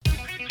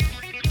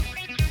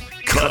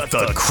Cut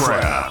the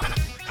crap.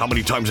 How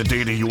many times a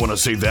day do you want to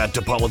say that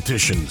to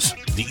politicians,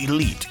 the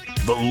elite,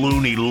 the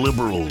loony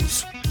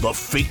liberals, the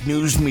fake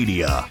news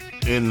media,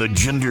 and the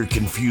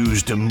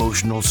gender-confused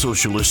emotional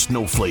socialist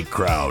snowflake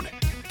crowd?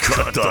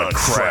 Cut the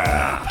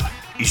crap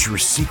is your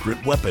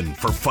secret weapon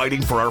for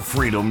fighting for our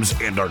freedoms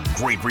and our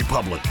great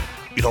republic.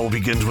 It all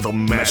begins with a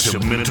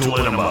massive mental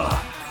enema,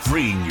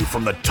 freeing you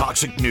from the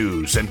toxic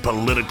news and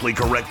politically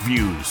correct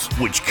views,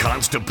 which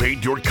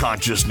constipate your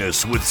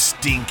consciousness with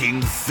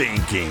stinking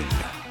thinking.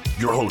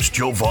 Your host,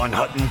 Jovan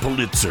Hutton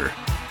Pulitzer.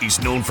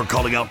 He's known for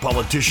calling out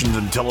politicians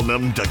and telling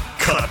them to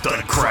cut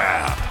the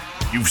crap.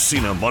 You've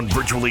seen him on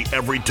virtually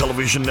every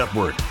television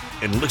network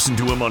and listened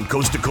to him on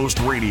Coast to Coast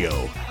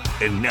Radio.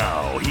 And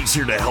now he's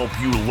here to help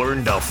you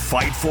learn to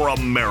fight for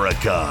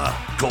America.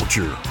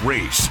 Culture,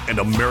 race, and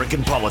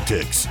American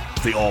politics.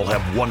 They all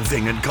have one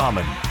thing in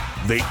common.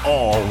 They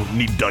all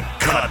need to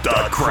cut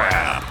the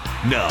crap.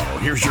 Now,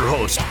 here's your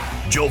host,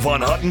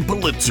 Jovan Hutton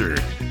Pulitzer.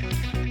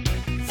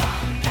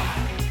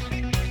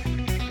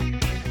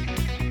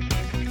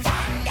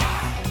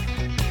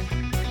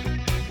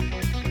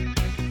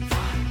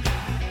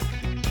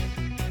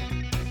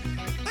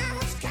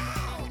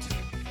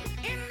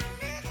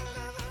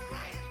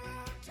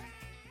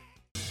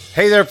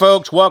 Hey there,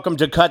 folks. Welcome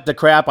to Cut the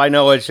Crap. I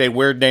know it's a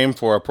weird name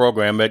for a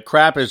program, but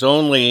CRAP is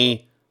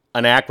only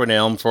an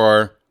acronym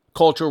for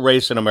Culture,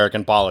 Race, and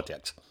American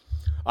Politics.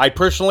 I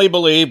personally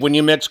believe when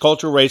you mix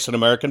culture, race, and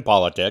American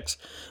politics,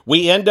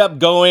 we end up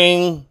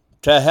going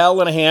to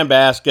hell in a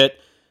handbasket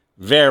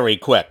very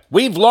quick.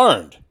 We've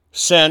learned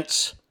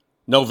since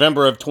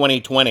November of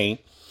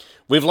 2020,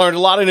 we've learned a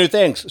lot of new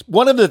things.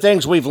 One of the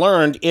things we've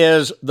learned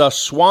is the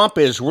swamp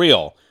is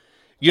real.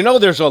 You know,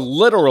 there's a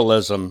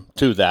literalism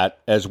to that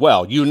as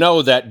well. You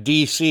know that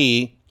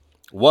D.C.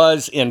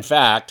 was, in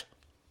fact,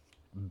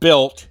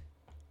 built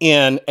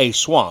in a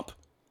swamp.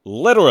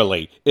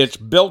 Literally, it's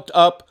built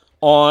up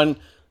on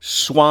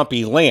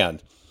swampy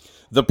land.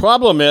 The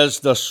problem is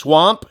the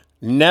swamp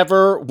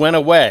never went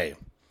away.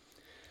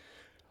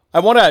 I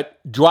want to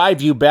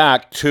drive you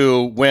back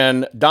to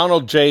when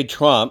Donald J.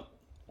 Trump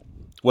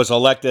was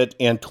elected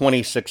in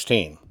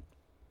 2016.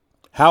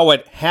 How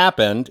it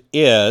happened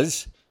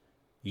is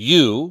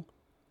you,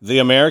 the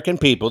American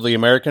people, the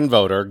American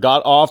voter,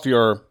 got off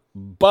your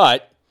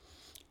butt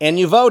and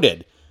you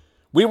voted.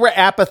 We were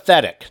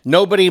apathetic.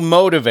 Nobody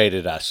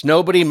motivated us.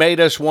 Nobody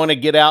made us want to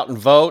get out and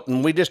vote,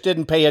 and we just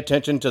didn't pay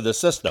attention to the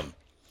system.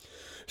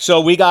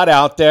 So we got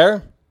out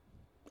there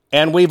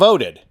and we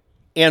voted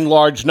in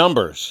large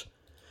numbers.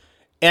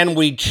 And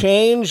we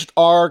changed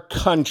our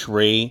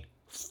country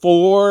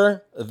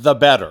for the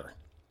better.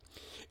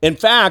 In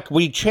fact,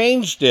 we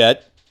changed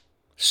it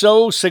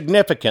so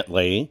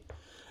significantly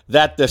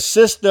that the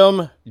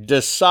system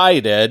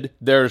decided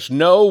there's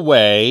no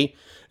way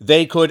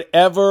they could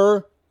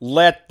ever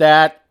let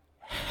that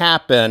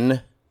happen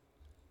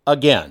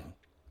again.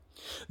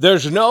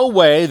 There's no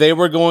way they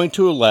were going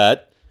to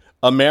let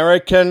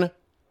American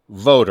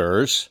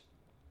voters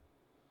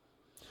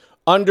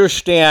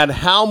understand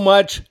how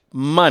much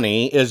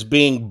money is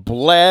being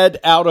bled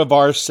out of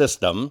our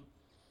system,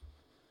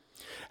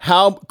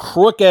 how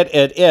crooked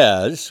it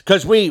is,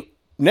 because we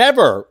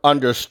never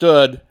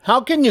understood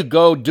how can you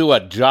go do a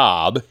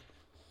job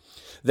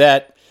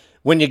that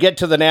when you get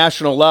to the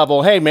national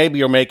level, hey, maybe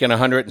you're making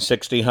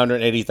 $160,000,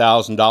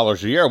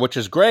 $180,000 a year, which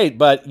is great,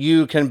 but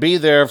you can be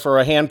there for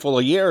a handful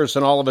of years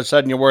and all of a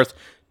sudden you're worth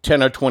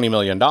 $10 or $20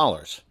 million.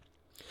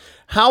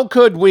 How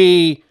could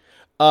we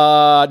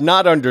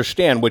not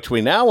understand, which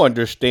we now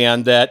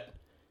understand, that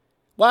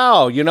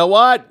wow, you know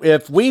what?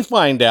 If we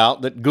find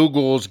out that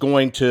Google's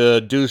going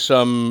to do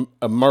some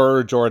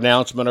merge or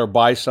announcement or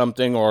buy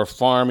something, or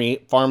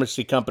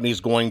pharmacy company's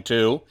going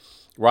to,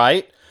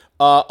 right?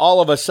 All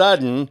of a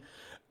sudden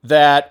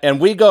that, and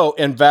we go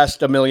invest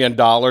 $1 million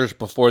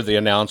before the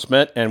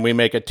announcement and we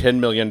make a $10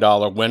 million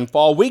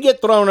windfall, we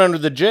get thrown under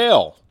the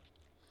jail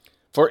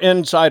for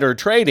insider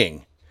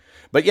trading.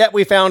 But yet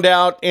we found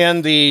out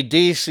in the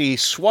DC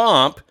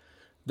swamp,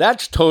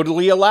 that's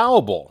totally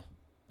allowable.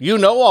 You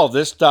know all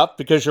this stuff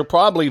because you're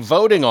probably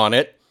voting on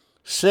it,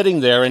 sitting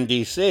there in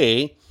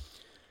D.C.,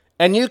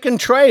 and you can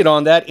trade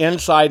on that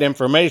inside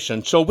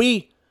information. So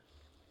we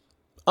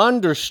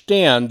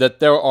understand that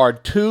there are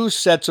two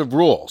sets of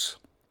rules.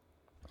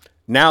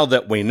 Now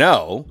that we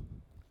know,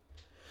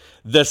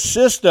 the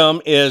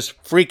system is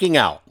freaking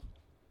out.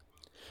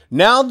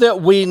 Now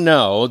that we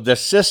know the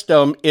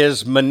system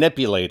is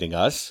manipulating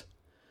us,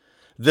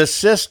 the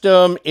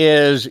system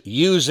is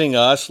using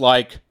us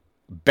like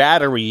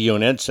battery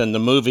units in the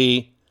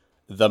movie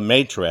The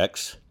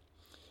Matrix,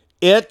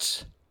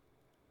 it's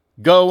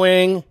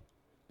going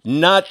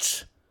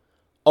nuts,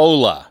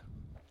 Ola.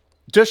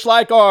 Just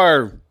like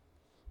our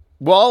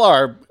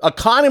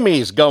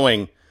economy's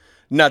going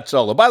nuts,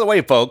 Ola. By the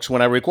way, folks,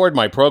 when I record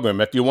my program,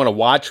 if you want to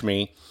watch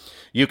me,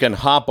 you can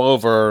hop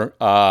over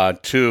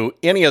to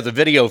any of the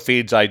video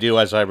feeds I do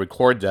as I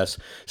record this.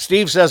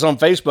 Steve says on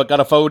Facebook, got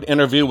a phone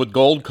interview with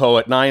Goldco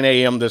at 9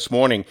 a.m. this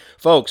morning.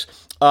 Folks,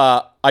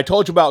 I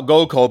told you about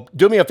Gold Co.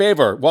 Do me a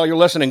favor while you're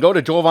listening. Go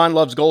to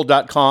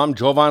JovanLovesGold.com,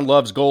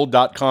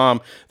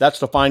 JovanLovesGold.com. That's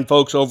the fine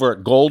folks over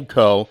at Gold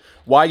Co.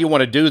 Why you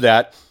want to do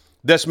that?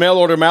 This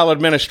mail-order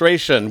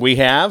maladministration we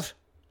have,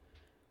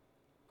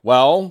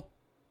 well,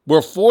 we're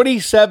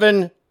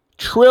 $47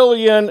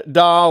 trillion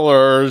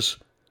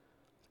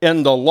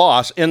in the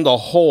loss, in the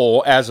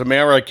hole as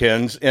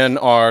Americans in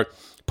our,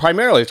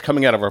 primarily it's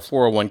coming out of our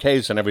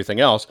 401ks and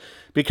everything else,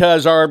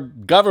 because our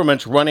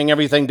government's running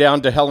everything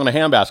down to hell in a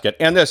handbasket.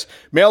 And this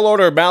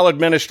mail-order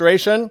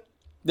maladministration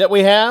that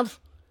we have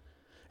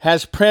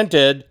has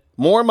printed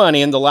more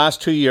money in the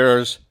last 2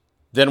 years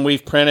than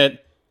we've printed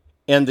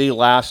in the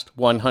last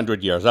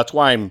 100 years. That's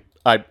why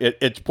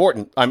it's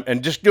important.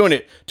 I'm just doing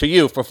it to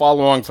you for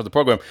following along for the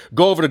program.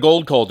 Go over to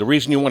Gold Co. The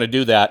reason you want to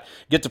do that,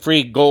 get the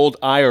free gold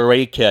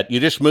IRA kit. You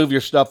just move your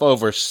stuff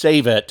over,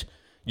 save it.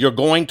 You're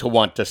going to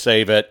want to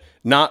save it,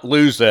 not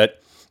lose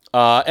it.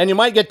 And you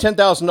might get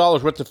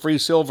 $10,000 worth of free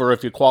silver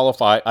if you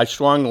qualify. I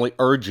strongly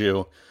urge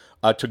you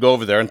to go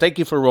over there. And thank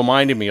you for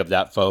reminding me of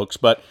that, folks.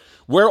 But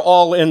we're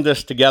all in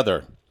this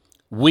together.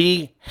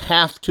 We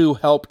have to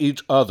help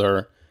each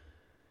other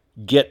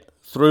get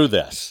through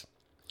this.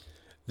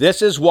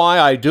 This is why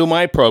I do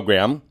my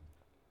program,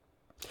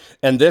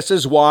 and this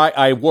is why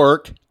I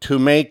work to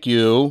make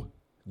you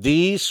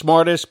the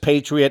smartest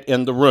patriot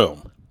in the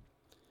room.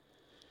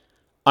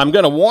 I'm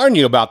going to warn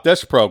you about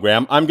this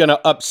program. I'm going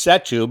to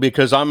upset you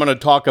because I'm going to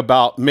talk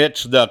about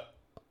Mitch the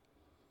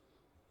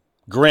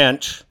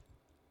Grinch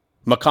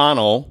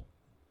McConnell,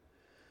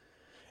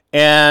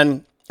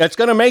 and it's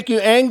going to make you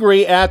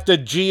angry at the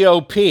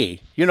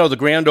GOP. You know, the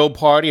grand old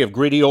party of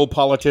greedy old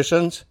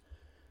politicians.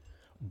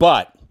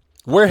 But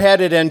we're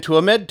headed into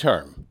a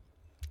midterm.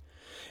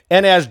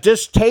 And as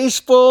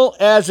distasteful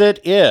as it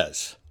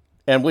is,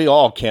 and we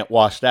all can't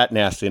wash that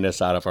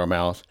nastiness out of our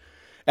mouth,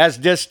 as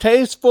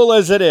distasteful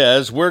as it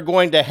is, we're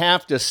going to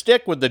have to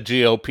stick with the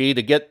GOP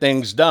to get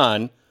things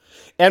done.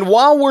 And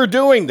while we're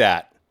doing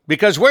that,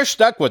 because we're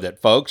stuck with it,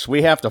 folks,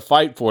 we have to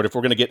fight for it if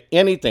we're going to get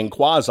anything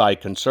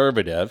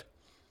quasi-conservative,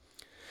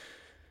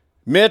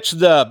 Mitch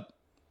the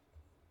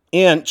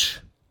Inch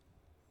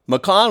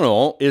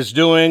McConnell is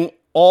doing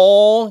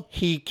all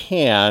he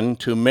can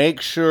to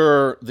make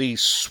sure the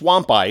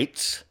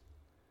swampites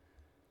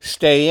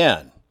stay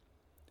in.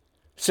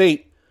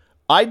 See,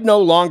 I no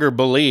longer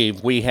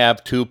believe we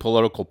have two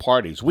political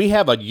parties. We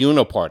have a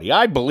uniparty.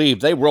 I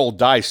believe they roll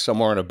dice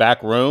somewhere in a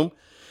back room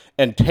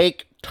and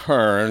take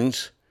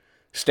turns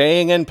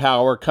staying in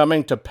power,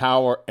 coming to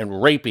power,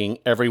 and raping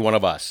every one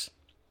of us.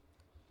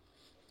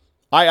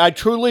 I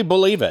truly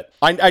believe it.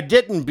 I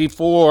didn't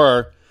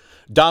before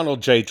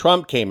Donald J.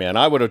 Trump came in.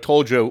 I would have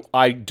told you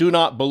I do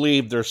not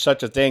believe there's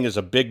such a thing as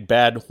a big,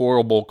 bad,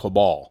 horrible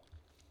cabal.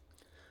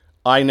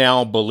 I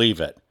now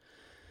believe it.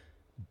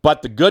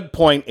 But the good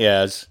point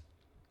is,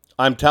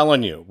 I'm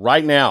telling you,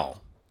 right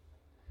now,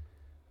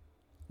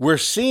 we're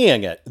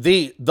seeing it.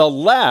 The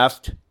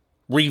left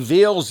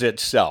reveals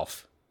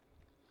itself.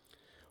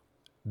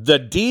 The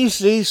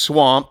DC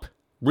swamp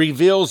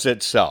reveals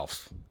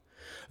itself.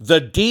 The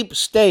deep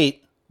state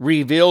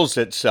reveals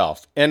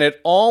itself, and it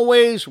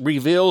always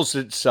reveals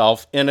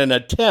itself in an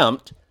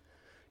attempt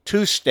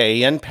to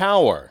stay in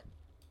power.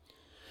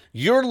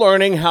 You're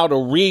learning how to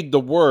read the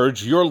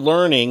words. You're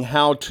learning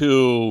how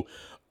to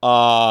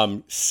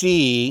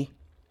see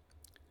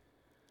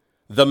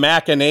the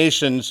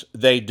machinations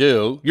they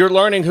do. You're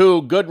learning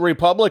who good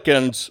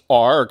Republicans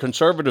are, or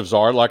conservatives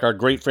are, like our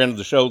great friend of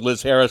the show,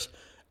 Liz Harris,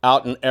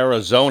 out in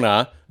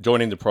Arizona,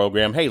 joining the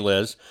program. Hey,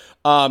 Liz.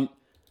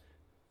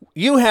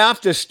 You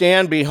have to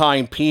stand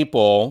behind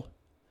people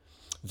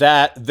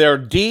that their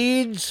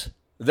deeds,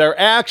 their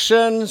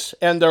actions,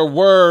 and their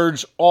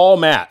words all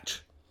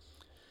match.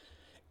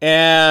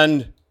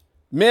 And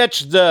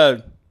Mitch,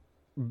 the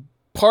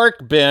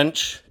park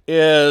bench,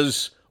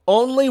 is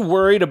only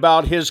worried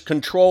about his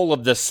control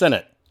of the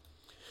Senate.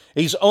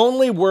 He's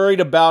only worried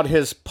about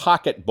his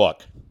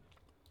pocketbook.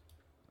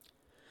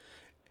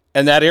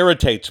 And that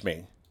irritates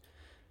me.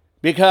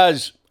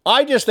 Because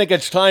I just think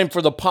it's time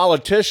for the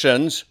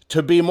politicians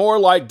to be more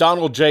like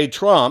Donald J.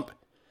 Trump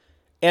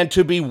and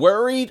to be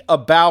worried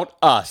about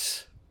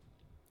us.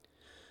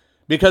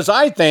 Because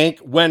I think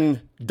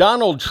when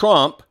Donald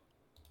Trump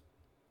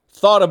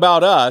thought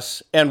about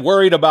us and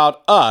worried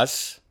about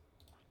us,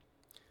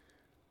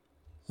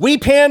 we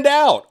panned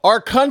out.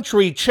 Our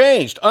country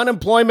changed.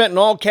 Unemployment in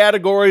all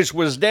categories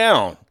was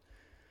down.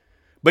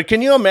 But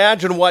can you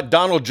imagine what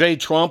Donald J.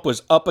 Trump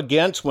was up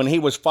against when he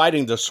was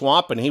fighting the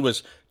swamp and he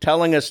was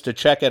telling us to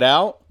check it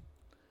out?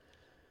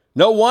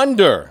 No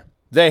wonder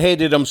they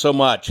hated him so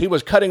much. He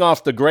was cutting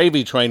off the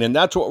gravy train, and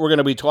that's what we're going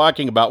to be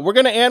talking about. We're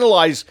going to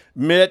analyze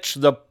Mitch,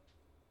 the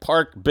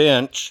park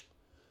bench,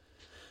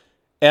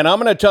 and I'm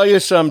going to tell you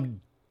some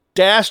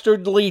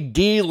dastardly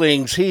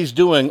dealings he's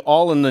doing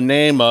all in the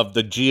name of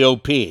the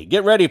GOP.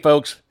 Get ready,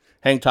 folks.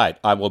 Hang tight.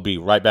 I will be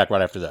right back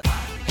right after this.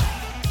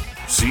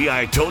 See,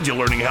 I told you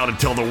learning how to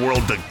tell the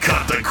world to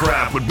cut the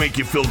crap would make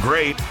you feel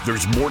great.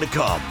 There's more to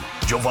come.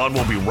 Jovan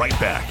will be right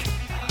back.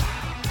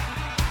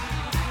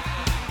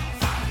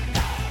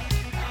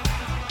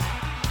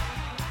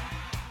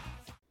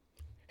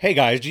 Hey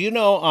guys, do you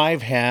know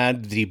I've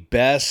had the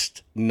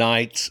best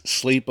night's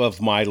sleep of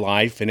my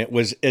life, and it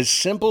was as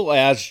simple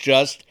as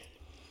just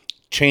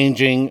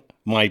changing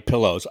my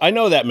pillows. I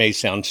know that may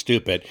sound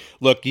stupid.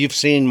 Look, you've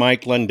seen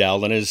Mike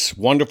Lindell and his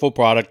wonderful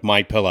product,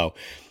 My Pillow.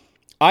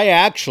 I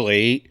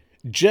actually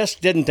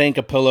just didn't think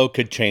a pillow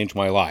could change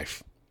my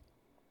life.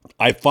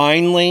 I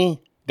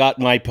finally got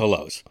My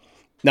Pillows.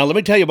 Now, let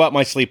me tell you about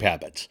my sleep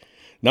habits.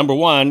 Number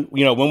one,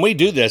 when we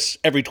do this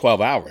every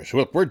 12 hours,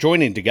 look, we're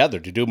joining together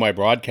to do my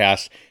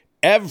broadcast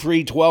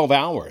every 12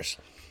 hours.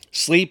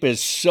 Sleep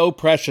is so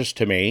precious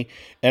to me,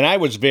 and I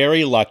was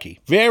very lucky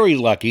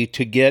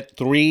to get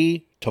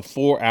 3 to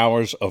 4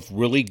 hours of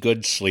really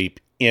good sleep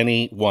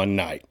any one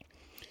night.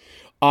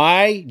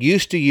 I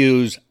used to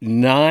use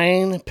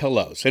 9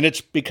 pillows, and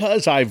it's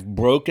because I've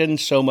broken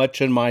so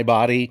much in my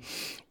body,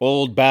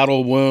 old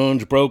battle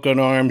wounds, broken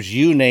arms,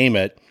 you name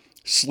it.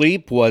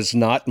 Sleep was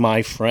not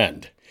my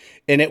friend.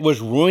 And it was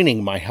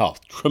ruining my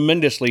health,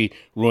 tremendously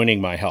ruining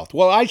my health.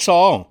 Well, I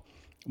saw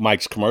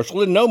Mike's commercial,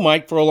 didn't know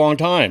Mike for a long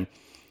time.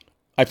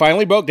 I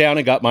finally broke down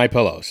and got My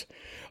Pillows.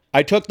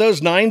 I took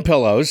those 9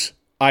 pillows,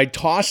 I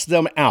tossed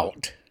them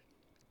out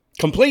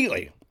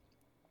completely.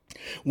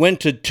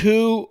 Went to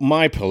 2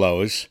 My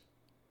Pillows.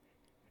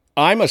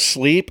 I'm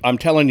asleep, I'm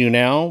telling you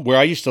now, where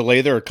I used to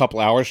lay there a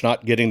couple hours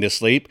not getting to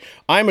sleep.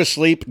 I'm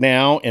asleep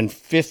now in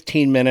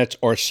 15 minutes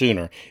or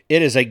sooner.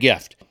 It is a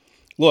gift.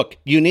 Look,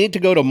 you need to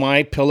go to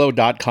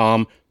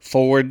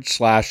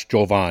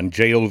mypillow.com/Jovan,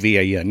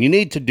 Jovan. You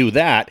need to do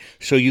that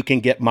so you can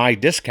get my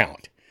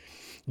discount.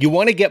 You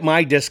want to get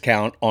my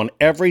discount on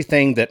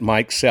everything that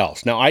Mike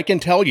sells. Now, I can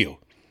tell you,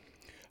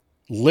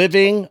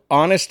 living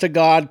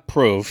honest-to-God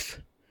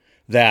proof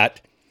that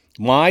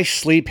my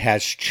sleep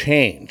has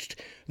changed.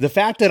 The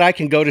fact that I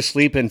can go to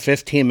sleep in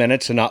 15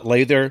 minutes and not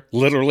lay there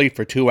literally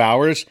for 2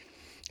 hours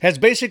has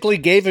basically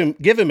given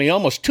me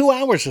almost 2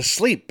 hours of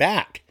sleep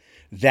back.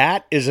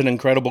 That is an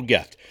incredible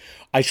gift.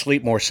 I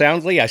sleep more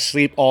soundly. I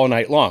sleep all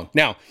night long.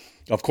 Now,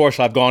 of course,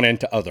 I've gone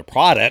into other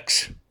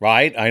products,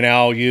 right? I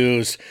now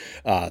use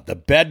the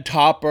bed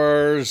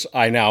toppers.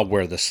 I now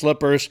wear the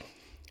slippers.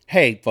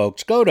 Hey,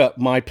 folks, go to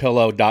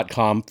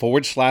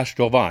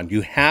mypillow.com/Jovan.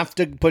 You have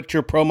to put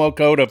your promo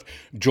code of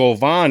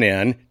Jovan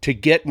in to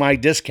get my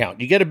discount.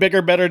 You get a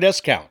bigger, better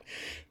discount.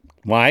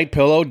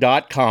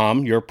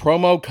 mypillow.com. Your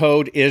promo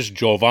code is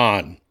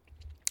Jovan.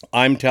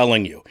 I'm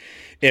telling you.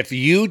 If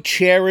you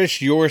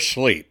cherish your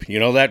sleep, you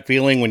know that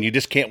feeling when you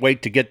just can't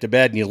wait to get to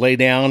bed and you lay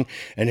down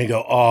and you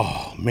go,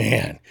 oh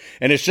man,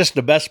 and it's just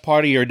the best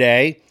part of your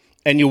day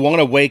and you want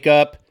to wake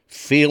up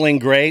feeling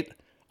great.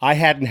 I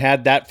hadn't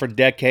had that for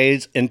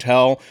decades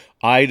until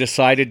I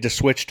decided to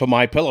switch to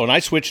My Pillow, and I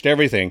switched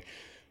everything.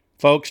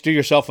 Folks, do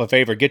yourself a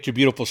favor, get your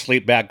beautiful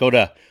sleep back. Go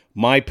to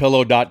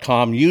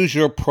mypillow.com, use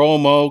your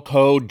promo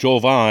code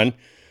Jovan,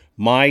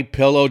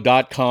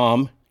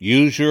 mypillow.com,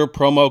 use your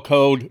promo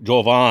code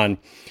Jovan.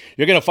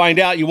 You're going to find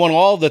out you want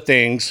all the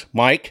things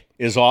Mike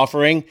is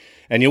offering,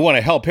 and you want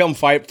to help him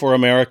fight for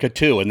America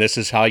too, and this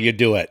is how you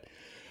do it.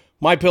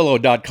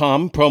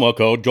 MyPillow.com, promo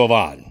code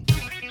Jovan.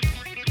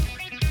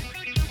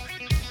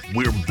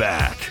 We're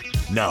back.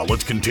 Now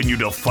let's continue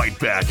to fight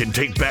back and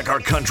take back our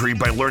country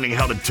by learning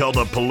how to tell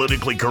the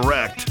politically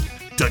correct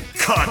to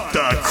cut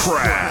the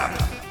crap.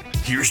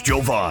 Here's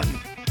Jovan.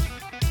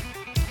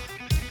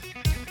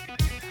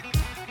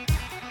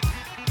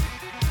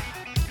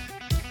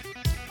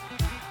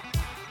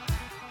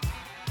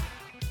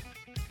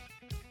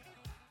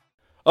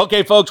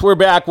 Okay, folks, we're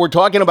back. We're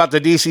talking about the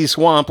D.C.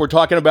 swamp. We're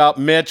talking about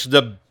Mitch,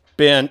 the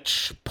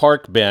bench,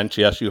 park bench.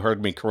 Yes, you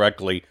heard me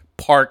correctly,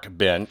 park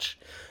bench.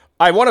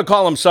 I want to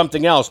call him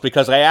something else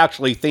because I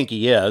actually think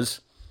he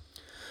is.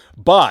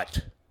 But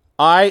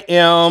I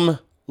am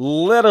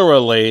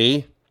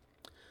literally,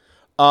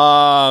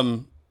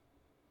 the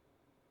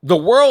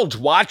world's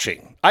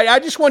watching. I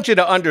just want you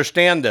to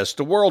understand this.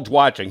 The world's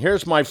watching.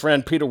 Here's my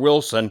friend Peter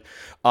Wilson,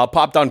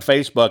 popped on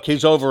Facebook.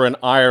 He's over in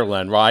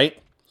Ireland, right?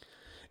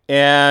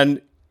 And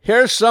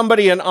here's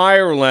somebody in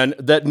Ireland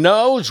that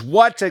knows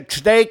what's at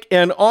stake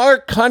in our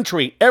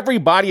country.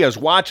 Everybody is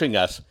watching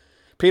us.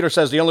 Peter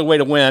says the only way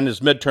to win is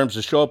midterms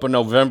to show up on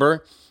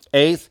November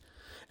 8th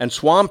and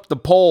swamp the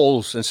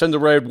polls and send the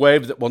red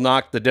wave that will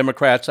knock the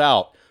Democrats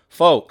out.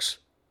 Folks,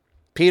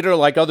 Peter,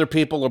 like other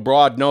people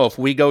abroad, know if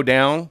we go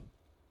down,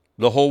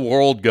 the whole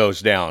world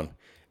goes down.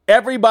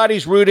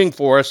 Everybody's rooting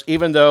for us,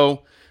 even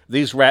though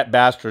these rat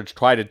bastards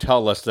try to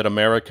tell us that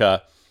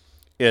America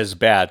is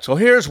bad. So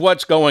here's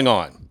what's going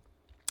on.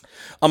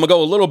 I'm going to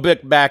go a little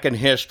bit back in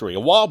history. A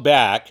while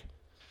back,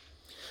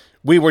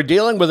 we were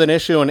dealing with an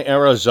issue in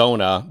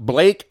Arizona.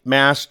 Blake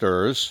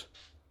Masters,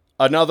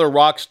 another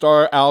rock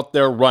star out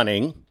there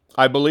running.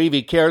 I believe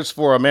he cares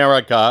for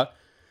America,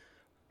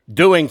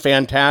 doing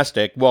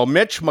fantastic. Well,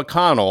 Mitch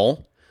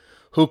McConnell,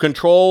 who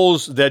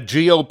controls the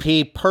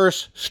GOP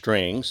purse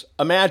strings,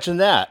 imagine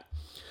that,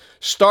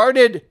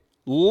 started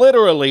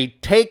literally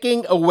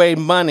taking away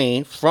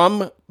money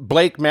from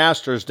Blake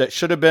Masters that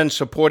should have been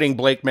supporting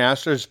Blake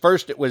Masters.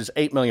 First, it was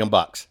 $8 million.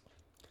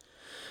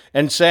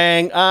 And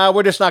saying,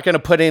 we're just not going to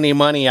put any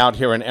money out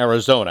here in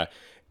Arizona.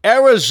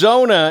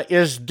 Arizona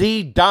is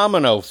the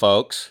domino,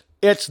 folks.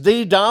 It's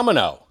the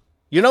domino.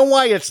 You know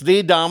why it's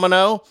the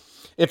domino?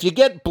 If you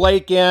get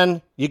Blake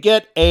in, you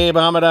get Abe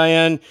Hamadeh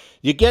in,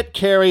 you get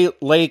Kari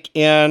Lake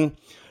in,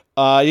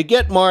 you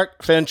get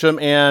Mark Finchem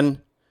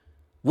in,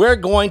 we're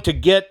going to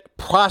get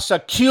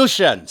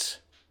prosecutions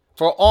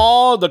for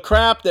all the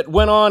crap that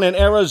went on in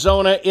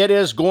Arizona. It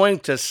is going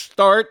to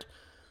start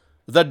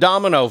the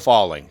domino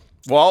falling.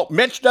 Well,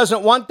 Mitch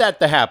doesn't want that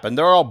to happen.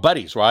 They're all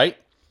buddies, right?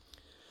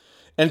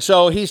 And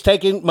so he's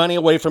taking money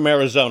away from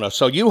Arizona.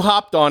 So you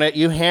hopped on it.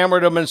 You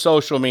hammered him in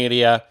social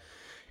media.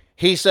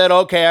 He said,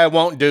 okay, I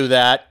won't do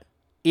that.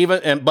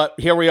 But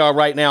here we are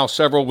right now,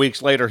 several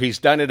weeks later, he's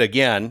done it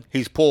again.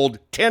 He's pulled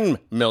 $10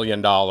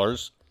 million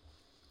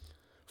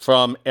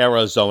from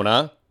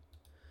Arizona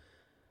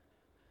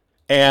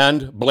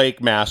and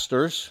Blake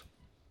Masters.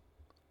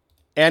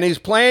 And he's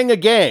playing a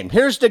game.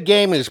 Here's the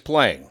game he's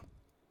playing.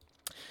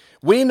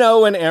 We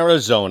know in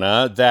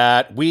Arizona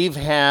that we've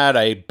had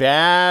a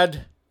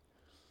bad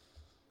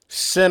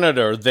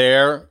senator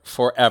there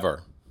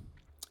forever.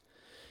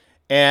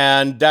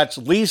 And that's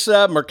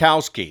Lisa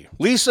Murkowski.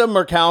 Lisa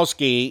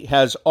Murkowski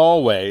has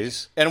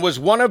always, and was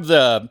one of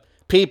the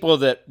people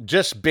that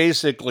just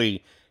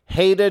basically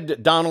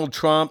hated Donald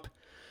Trump,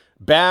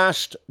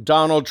 bashed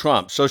Donald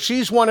Trump. So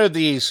she's one of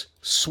these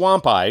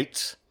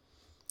swampites,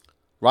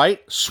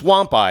 right?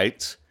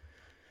 Swampites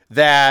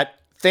that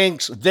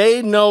thinks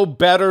they know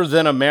better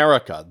than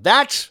America.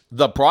 That's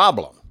the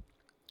problem.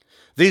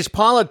 These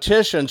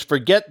politicians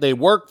forget they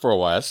work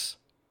for us,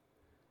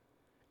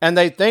 and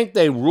they think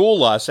they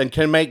rule us and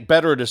can make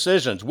better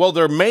decisions. Well,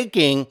 they're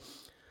making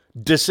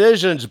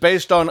decisions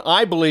based on,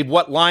 I believe,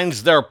 what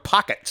lines their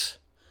pockets,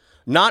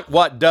 not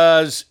what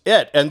does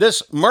it. And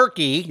this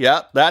Murky,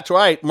 yeah, that's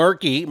right,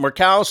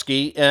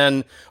 Murkowski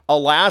in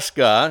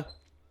Alaska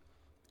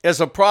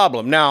is a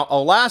problem. Now,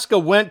 Alaska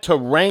went to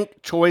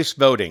ranked choice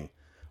voting.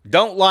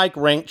 Don't like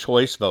ranked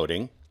choice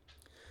voting.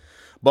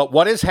 But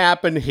what has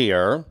happened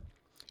here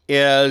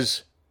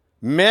is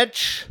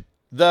Mitch,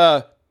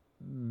 the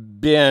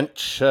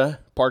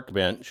park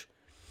bench,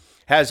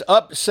 has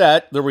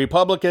upset the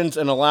Republicans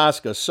in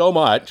Alaska so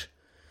much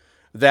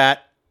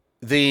that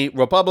the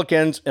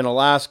Republicans in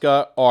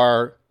Alaska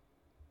are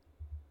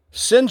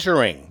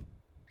censuring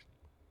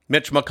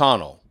Mitch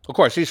McConnell. Of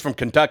course, he's from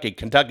Kentucky.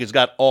 Kentucky's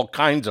got all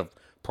kinds of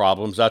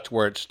problems. That's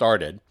where it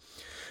started.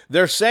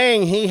 They're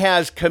saying he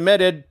has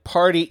committed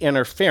party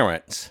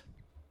interference.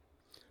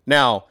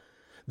 Now,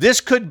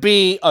 this could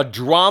be a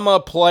drama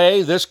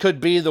play. This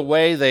could be the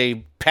way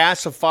they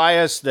pacify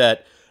us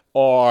that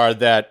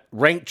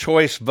ranked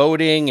choice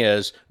voting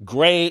is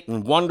great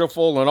and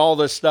wonderful and all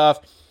this stuff.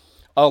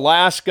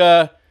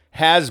 Alaska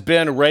has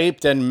been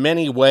raped in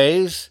many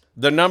ways.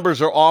 The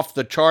numbers are off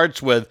the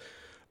charts with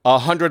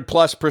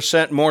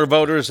 100+% more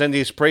voters in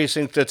these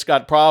precincts. It's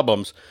got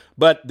problems.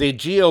 But the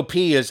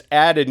GOP is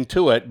adding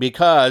to it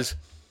because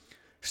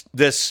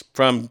this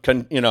from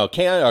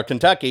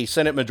Kentucky,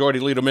 Senate Majority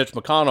Leader Mitch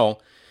McConnell,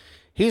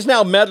 he's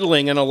now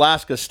meddling in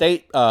Alaska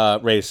state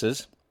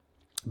races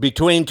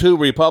between two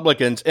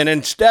Republicans. And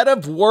instead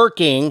of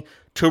working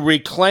to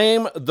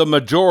reclaim the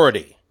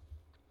majority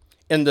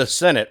in the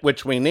Senate,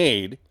 which we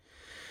need,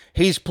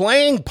 he's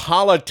playing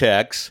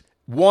politics,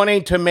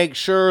 wanting to make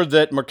sure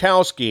that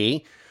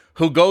Murkowski,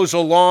 who goes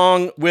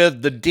along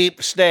with the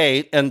deep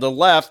state and the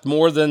left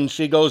more than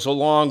she goes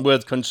along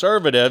with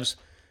conservatives,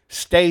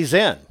 stays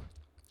in.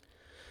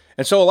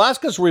 And so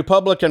Alaska's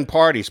Republican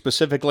Party,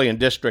 specifically in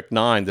District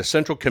 9, the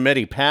Central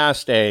Committee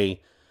passed a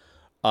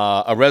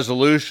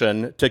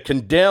resolution to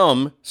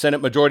condemn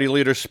Senate Majority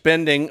Leader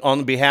spending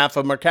on behalf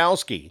of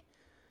Murkowski.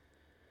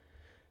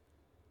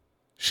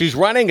 She's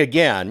running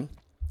again.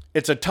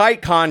 It's a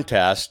tight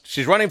contest.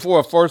 She's running for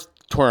a fourth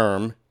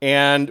term,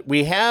 and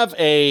we have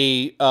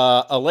a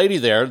lady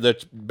there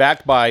that's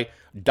backed by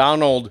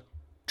Donald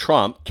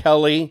Trump,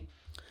 Kelly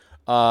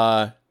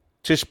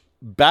Tishbaka.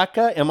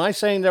 Am I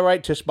saying that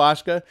right?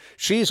 Tishbaka?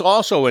 She's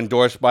also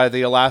endorsed by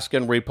the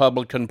Alaskan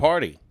Republican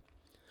Party.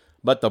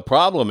 But the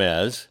problem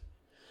is,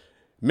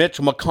 Mitch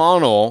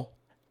McConnell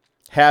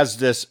has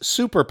this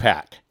super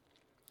PAC.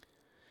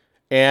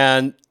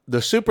 And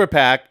the super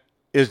PAC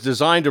is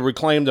designed to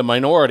reclaim the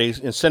minorities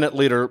in Senate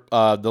leader,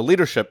 the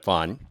Leadership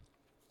Fund.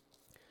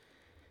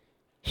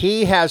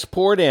 He has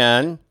poured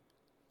in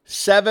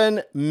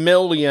 $7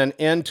 million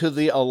into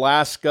the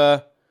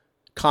Alaska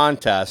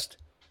contest,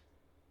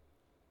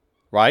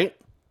 right?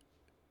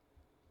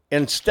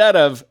 Instead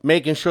of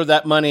making sure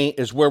that money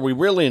is where we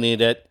really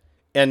need it,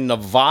 in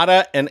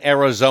Nevada and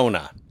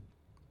Arizona.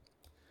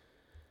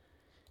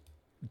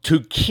 To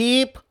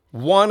keep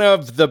one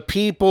of the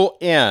people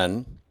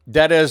in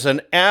that is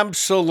an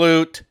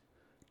absolute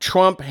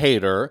Trump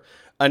hater,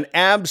 an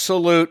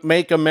absolute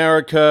Make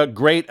America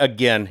Great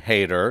Again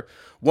hater,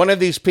 one of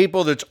these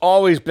people that's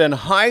always been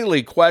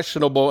highly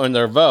questionable in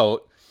their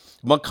vote,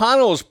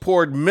 McConnell's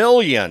poured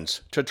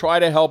millions to try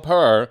to help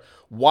her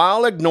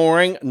while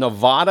ignoring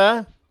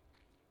Nevada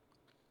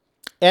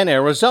and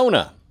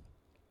Arizona.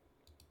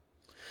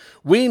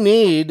 We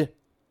need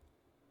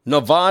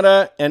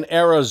Nevada and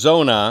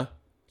Arizona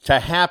to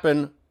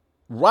happen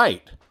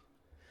right.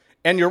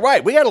 And you're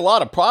right. We had a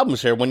lot of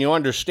problems here when you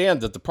understand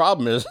that the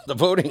problem is the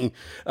voting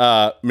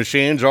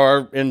machines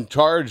are being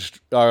charged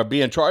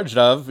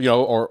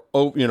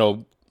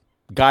of,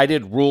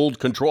 guided, ruled,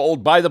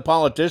 controlled by the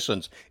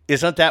politicians.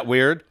 Isn't that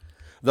weird?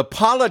 The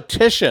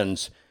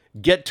politicians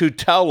get to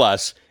tell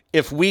us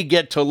if we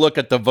get to look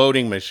at the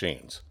voting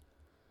machines.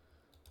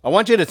 I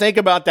want you to think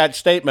about that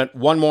statement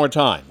one more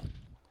time.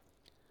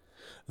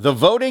 The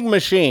voting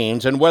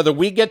machines, and whether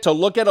we get to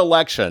look at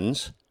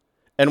elections,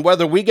 and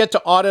whether we get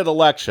to audit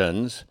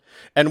elections,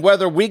 and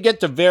whether we get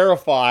to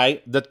verify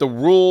that the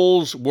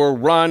rules were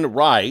run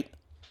right,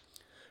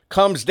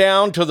 comes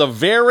down to the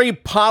very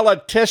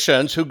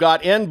politicians who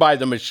got in by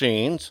the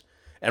machines.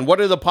 And what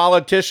do the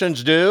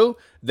politicians do?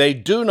 They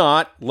do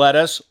not let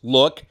us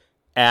look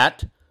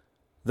at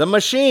the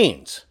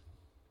machines.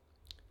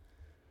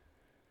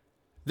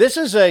 This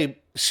is a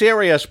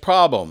serious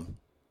problem.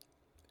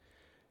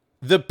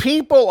 The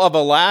people of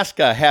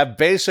Alaska have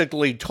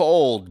basically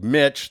told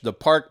Mitch, the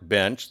park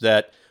bench,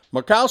 that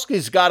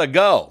Murkowski's got to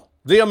go.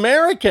 The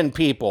American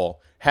people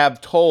have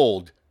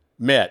told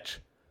Mitch,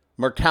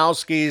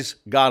 Murkowski's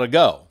got to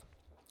go.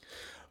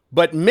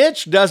 But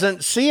Mitch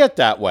doesn't see it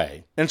that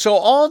way. And so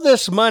all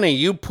this money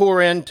you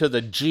pour into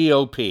the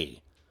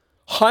GOP,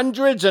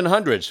 hundreds and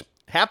hundreds,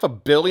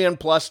 $500 million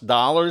plus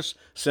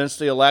since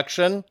the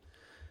election,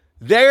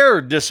 they're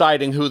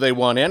deciding who they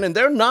want in, and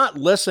they're not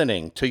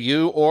listening to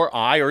you or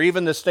I or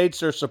even the states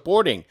they're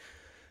supporting.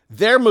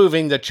 They're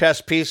moving the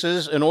chess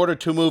pieces in order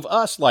to move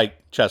us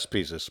like chess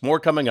pieces. More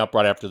coming up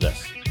right after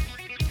this.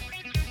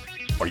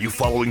 Are you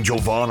following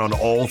Jovan on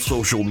all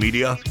social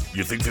media?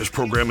 You think this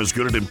program is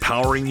good at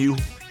empowering you?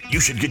 You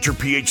should get your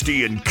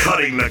PhD in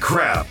cutting the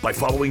crap by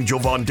following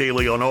Jovan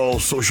Daily on all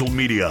social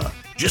media.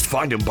 Just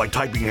find him by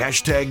typing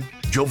hashtag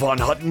Jovan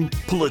Hutton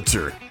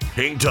Pulitzer.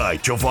 Hang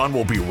tight, Jovan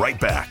will be right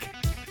back.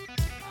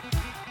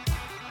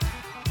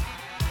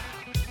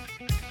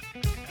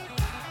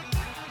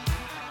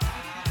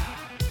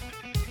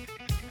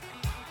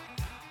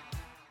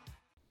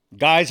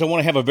 Guys, I want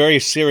to have a very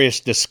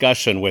serious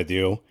discussion with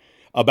you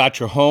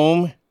about your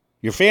home,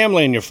 your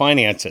family, and your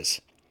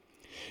finances.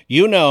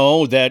 You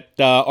know that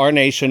our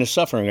nation is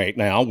suffering right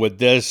now with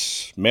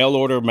this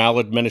mail-order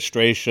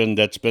maladministration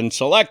that's been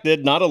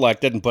selected, not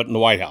elected, and put in the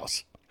White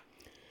House.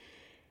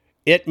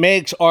 It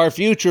makes our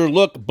future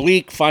look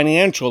bleak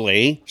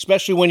financially,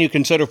 especially when you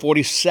consider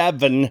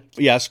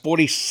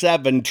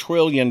 $47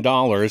 trillion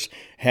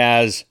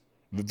has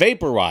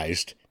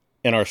vaporized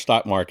in our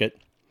stock market.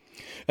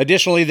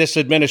 Additionally, this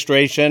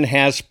administration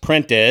has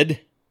printed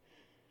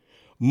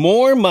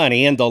more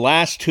money in the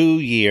last 2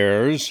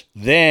 years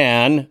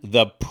than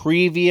the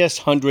previous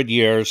 100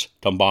 years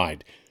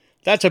combined.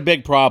 That's a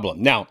big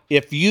problem. Now,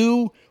 if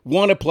you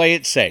want to play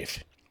it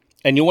safe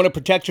and you want to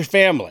protect your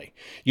family,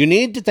 you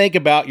need to think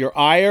about your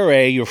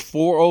IRA, your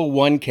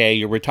 401k,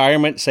 your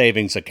retirement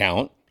savings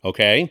account,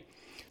 okay?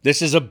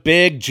 This is a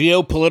big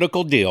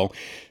geopolitical deal.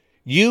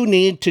 You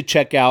need to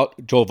check out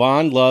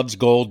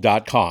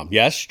JovanLovesGold.com.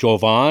 Yes,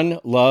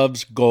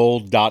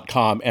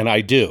 JovanLovesGold.com, and I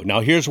do.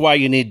 Now, here's why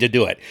you need to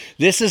do it.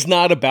 This is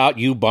not about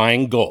you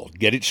buying gold.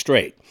 Get it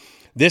straight.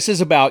 This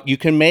is about you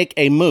can make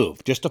a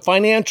move, just a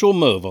financial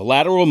move, a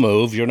lateral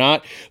move. You're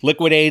not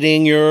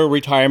liquidating your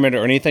retirement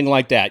or anything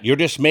like that. You're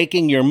just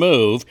making your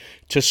move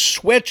to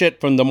switch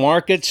it from the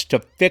markets to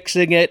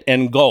fixing it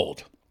in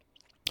gold.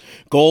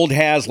 Gold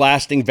has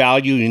lasting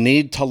value. You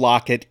need to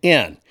lock it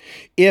in.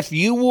 If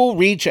you will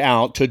reach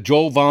out to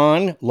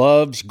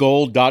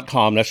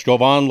JovanLovesGold.com, that's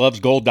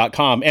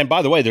JovanLovesGold.com. And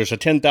by the way, there's a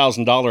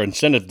 $10,000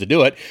 incentive to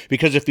do it,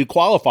 because if you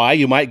qualify,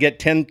 you might get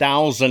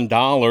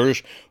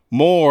 $10,000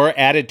 more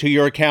added to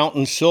your account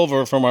in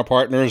silver from our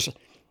partners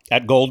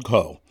at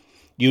Goldco.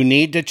 You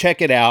need to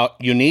check it out.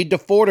 You need to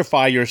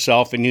fortify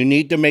yourself, and you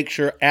need to make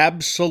sure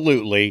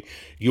absolutely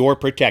you're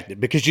protected,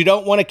 because you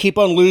don't want to keep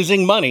on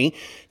losing money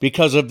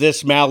because of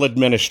this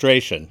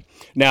maladministration.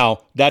 Now,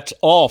 that's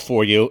all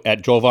for you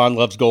at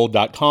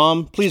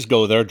JovanLovesGold.com. Please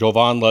go there,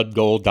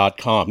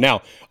 JovanLovesGold.com.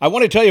 Now, I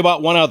want to tell you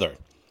about one other.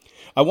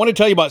 I want to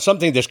tell you about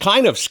something that's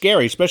kind of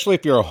scary, especially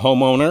if you're a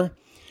homeowner.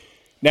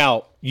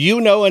 Now, you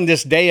know in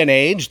this day and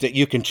age that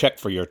you can check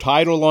for your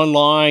title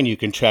online, you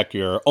can check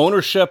your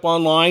ownership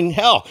online.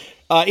 Hell,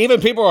 even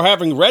people are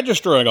having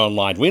registering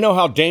online. We know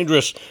how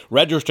dangerous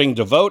registering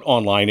to vote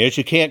online is.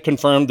 You can't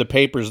confirm the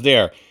papers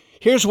there.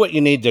 Here's what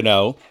you need to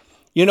know.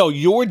 You know,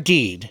 your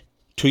deed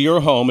to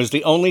your home is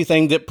the only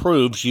thing that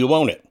proves you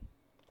own it.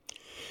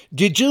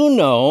 Did you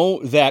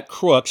know that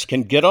crooks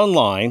can get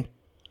online,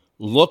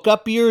 look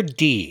up your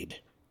deed,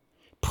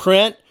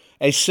 print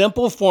a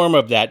simple form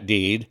of that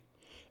deed,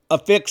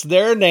 affix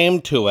their name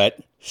to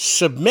it,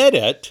 submit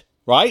it,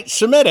 right?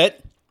 Submit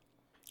it,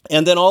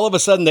 and then all of a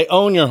sudden they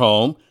own your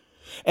home,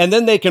 and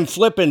then they can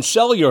flip and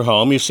sell your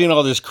home. You've seen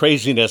all this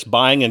craziness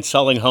buying and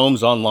selling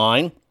homes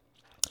online.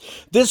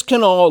 This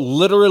can all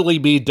literally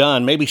be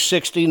done, maybe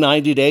 60,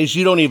 90 days,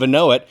 you don't even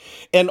know it,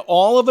 and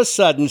all of a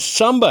sudden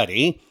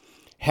somebody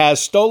has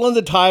stolen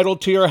the title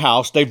to your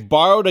house. They've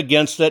borrowed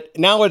against it.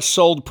 Now it's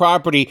sold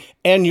property,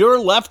 and you're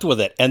left with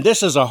it. And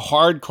this is a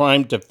hard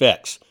crime to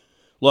fix.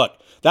 Look,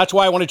 that's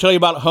why I want to tell you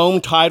about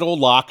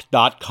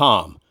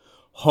HomeTitleLock.com.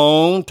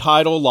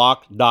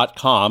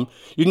 HomeTitleLock.com.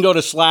 You can go to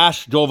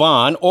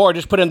 /Jovan or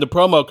just put in the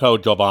promo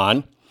code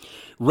Jovan.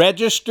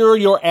 Register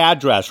your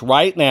address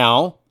right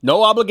now.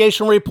 No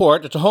obligation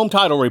report. It's a home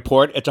title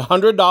report. It's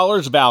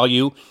 $100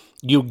 value.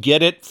 You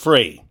get it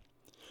free.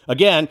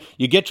 Again,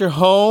 you get your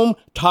home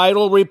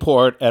title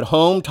report at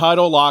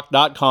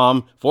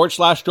HomeTitleLock.com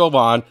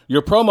 /Jovan.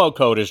 Your promo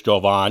code is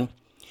Jovan.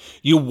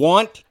 You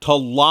want to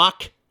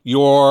lock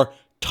your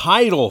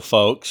title,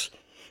 folks.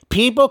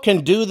 People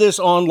can do this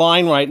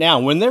online right now.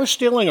 When they're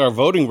stealing our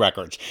voting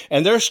records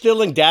and they're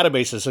stealing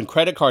databases and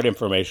credit card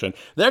information,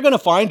 they're going to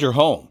find your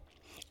home.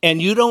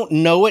 And you don't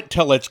know it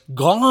till it's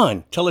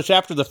gone, till it's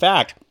after the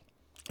fact,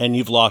 and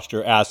you've lost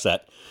your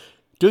asset.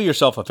 Do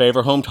yourself a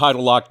favor,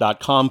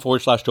 HomeTitleLock.com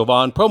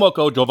 /Jovan, promo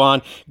code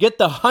Jovan. Get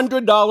the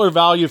 $100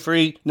 value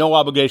free, no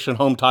obligation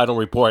home title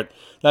report.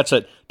 That's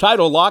it,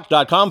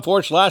 TitleLock.com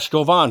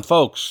 /Jovan.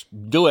 Folks,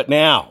 do it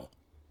now.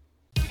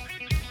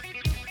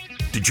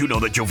 Did you know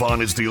that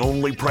Jovan is the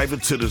only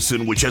private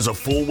citizen which has a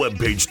full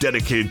webpage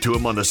dedicated to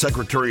him on the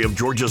Secretary of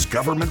Georgia's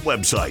government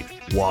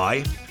website?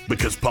 Why?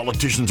 Because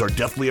politicians are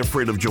deathly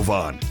afraid of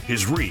Jovan,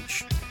 his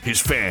reach, his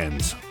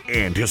fans,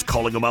 and his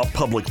calling them out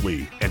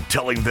publicly and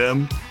telling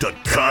them to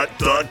cut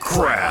the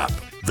crap.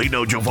 They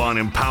know Jovan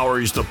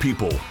empowers the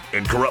people,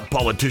 and corrupt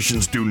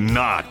politicians do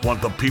not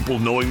want the people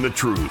knowing the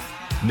truth.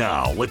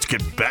 Now, let's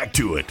get back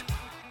to it.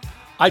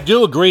 I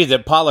do agree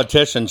that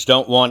politicians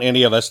don't want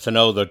any of us to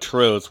know the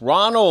truth.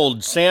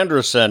 Ronald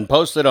Sanderson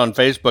posted on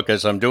Facebook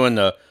as I'm doing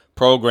the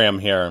program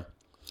here.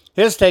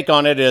 His take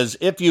on it is,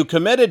 if you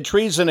committed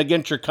treason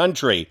against your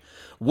country,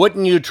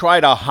 wouldn't you try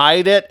to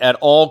hide it at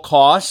all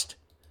cost?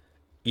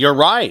 You're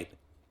right.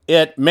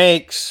 It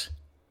makes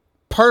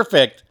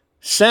perfect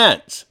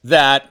sense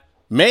that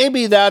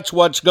maybe that's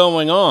what's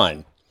going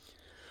on.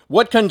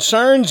 What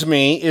concerns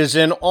me is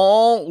in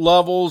all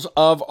levels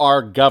of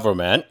our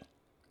government,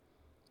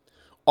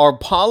 our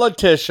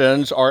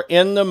politicians are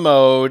in the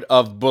mode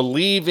of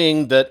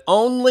believing that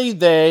only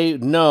they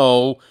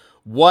know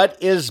what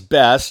is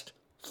best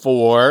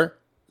for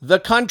the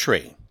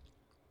country.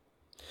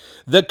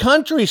 The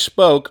country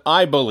spoke,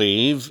 I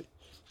believe,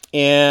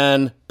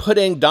 in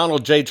putting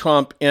Donald J.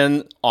 Trump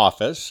in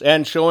office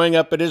and showing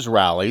up at his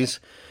rallies,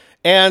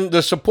 and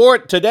the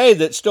support today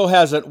that still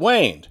hasn't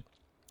waned.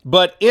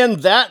 But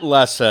in that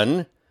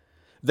lesson,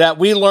 that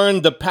we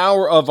learned the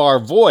power of our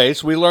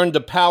voice, we learned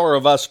the power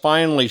of us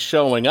finally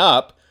showing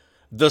up,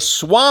 the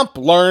swamp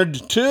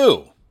learned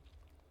too.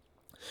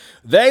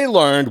 They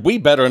learned we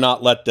better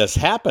not let this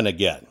happen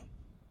again.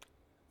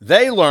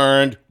 They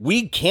learned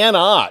we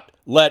cannot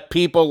let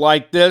people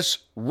like this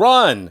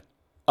run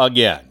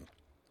again.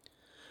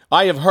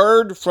 I have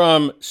heard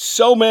from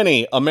so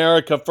many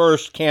America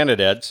First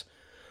candidates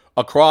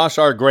across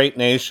our great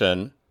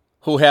nation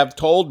who have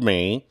told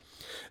me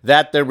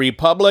that the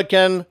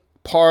Republican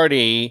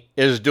Party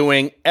is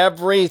doing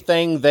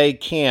everything they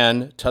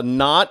can to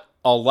not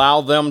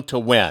allow them to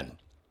win,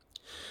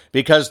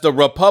 because the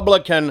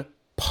Republican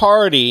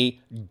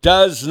Party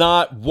does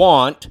not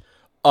want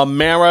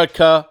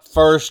America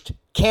First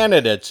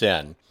candidates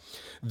in.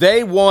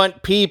 They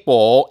want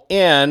people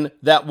in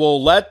that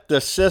will let the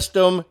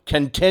system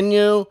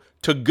continue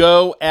to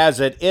go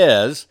as it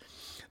is,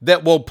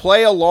 that will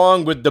play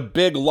along with the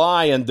big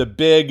lie and the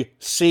big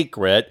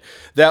secret,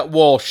 that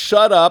will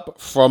shut up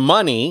for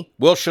money.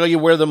 We'll show you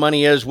where the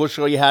money is. We'll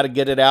show you how to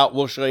get it out.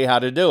 We'll show you how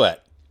to do it.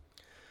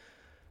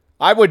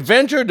 I would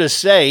venture to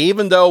say,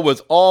 even though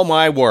with all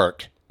my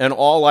work and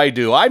all I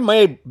do, I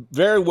may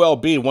very well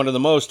be one of the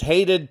most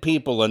hated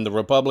people in the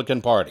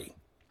Republican Party.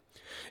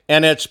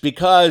 And it's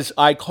because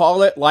I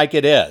call it like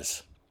it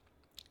is.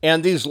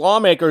 And these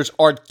lawmakers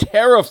are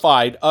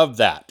terrified of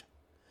that.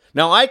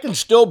 Now, I can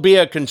still be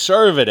a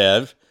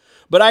conservative,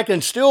 but I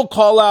can still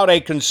call out a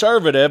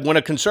conservative when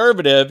a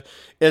conservative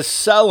is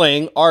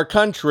selling our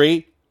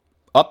country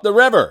up the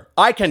river.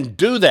 I can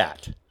do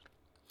that.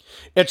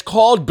 It's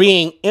called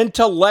being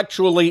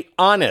intellectually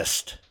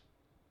honest.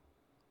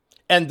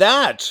 And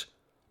that's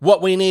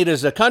what we need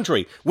as a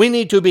country. We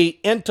need to be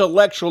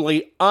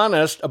intellectually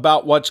honest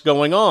about what's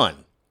going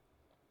on.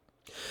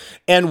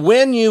 And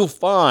when you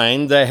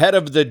find the head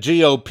of the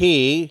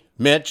GOP,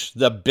 Mitch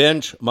the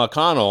Bench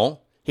McConnell,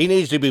 he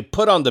needs to be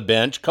put on the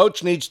bench.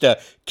 Coach needs to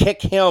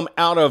kick him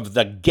out of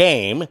the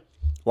game,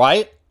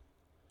 right?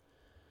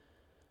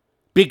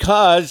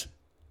 Because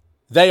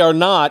they are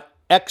not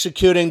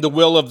executing the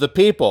will of the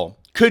people.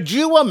 Could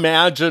you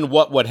imagine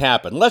what would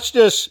happen? Let's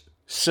just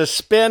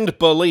suspend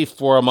belief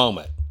for a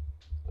moment.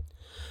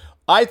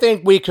 I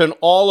think we can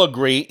all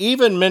agree,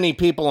 even many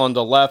people on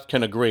the left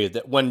can agree,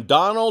 that when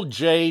Donald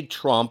J.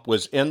 Trump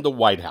was in the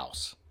White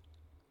House,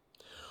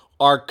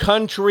 our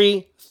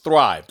country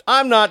thrived.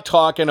 I'm not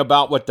talking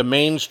about what the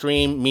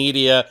mainstream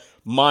media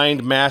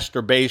mind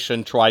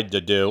masturbation tried to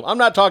do. I'm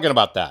not talking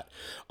about that.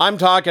 I'm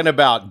talking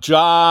about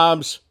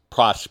jobs,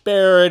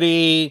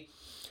 prosperity,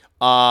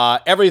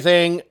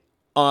 Everything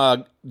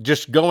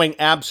just going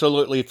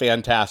absolutely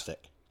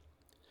fantastic.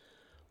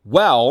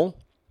 Well,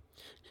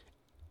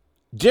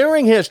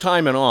 during his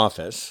time in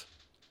office,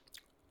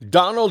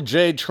 Donald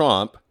J.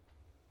 Trump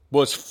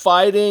was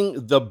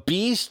fighting the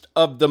beast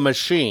of the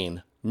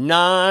machine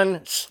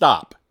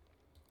non-stop.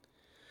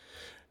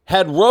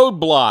 Had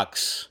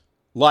roadblocks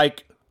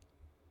like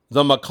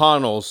the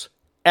McConnells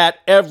at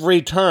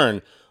every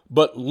turn,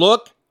 but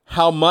look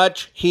how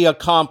much he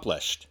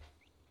accomplished.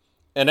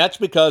 And that's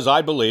because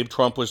I believe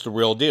Trump was the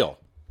real deal.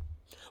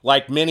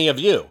 Like many of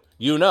you,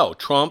 you know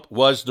Trump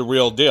was the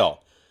real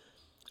deal.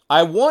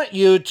 I want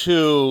you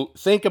to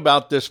think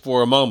about this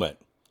for a moment.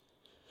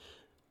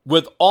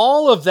 With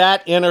all of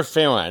that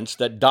interference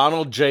that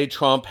Donald J.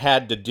 Trump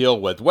had to deal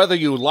with, whether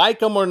you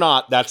like him or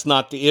not, that's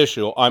not the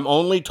issue. I'm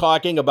only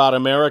talking about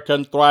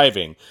American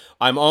thriving.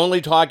 I'm only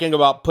talking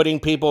about putting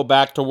people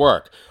back to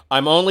work.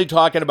 I'm only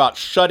talking about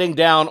shutting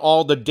down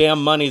all the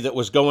damn money that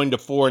was going to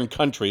foreign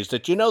countries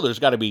that you know there's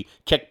got to be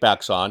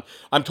kickbacks on.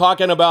 I'm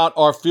talking about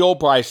our fuel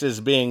prices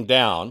being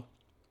down.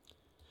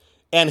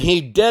 And he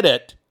did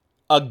it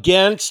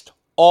against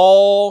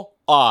all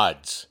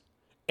odds.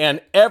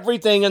 And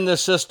everything in the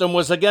system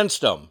was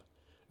against him.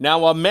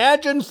 Now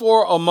imagine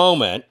for a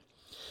moment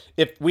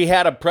if we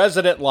had a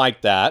president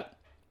like that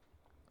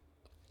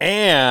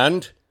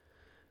and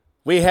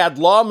we had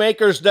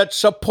lawmakers that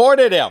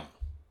supported him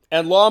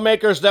and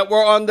lawmakers that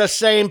were on the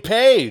same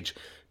page.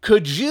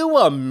 Could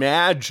you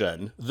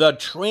imagine the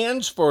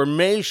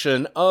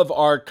transformation of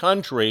our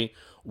country?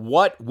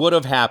 What would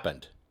have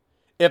happened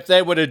if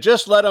they would have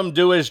just let him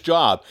do his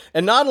job?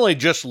 And not only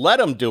just let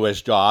him do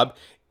his job,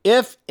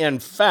 if, in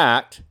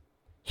fact,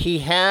 he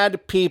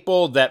had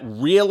people that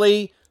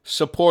really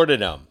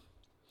supported him.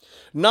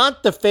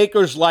 Not the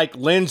fakers like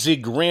Lindsey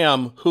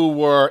Graham who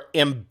were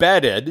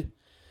embedded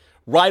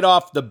right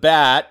off the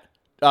bat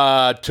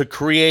to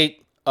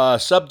create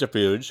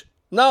subterfuge.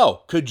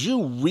 No, could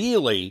you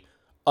really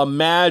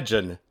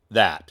imagine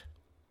that?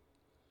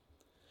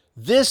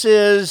 This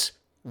is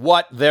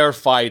what they're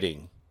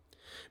fighting.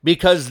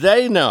 Because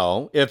they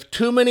know if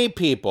too many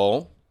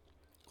people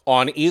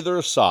on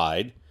either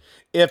side,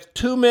 if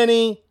too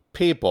many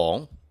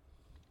people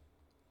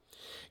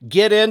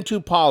get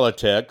into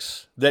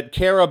politics that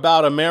care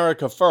about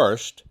America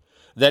first,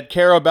 that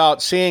care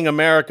about seeing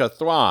America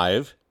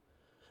thrive,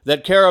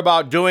 that care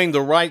about doing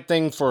the right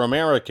thing for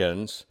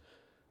Americans,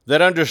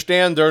 that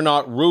understand they're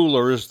not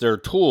rulers, they're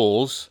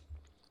tools,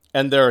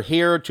 and they're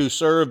here to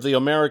serve the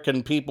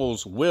American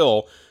people's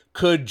will,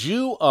 could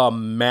you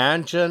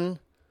imagine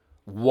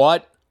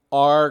what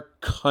our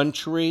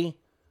country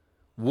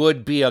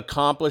would be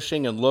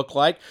accomplishing and look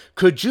like?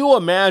 Could you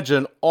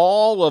imagine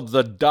all of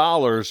the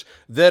dollars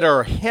that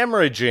are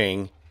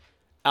hemorrhaging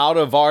out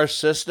of our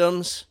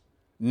systems,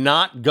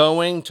 not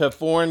going to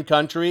foreign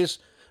countries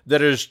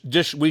that is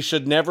just we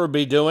should never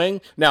be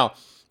doing? Now,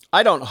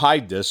 I don't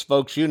hide this,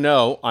 folks. You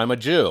know I'm a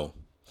Jew.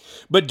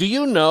 But do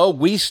you know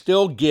we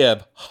still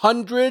give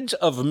hundreds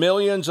of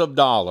millions of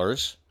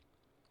dollars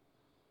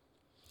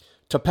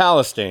to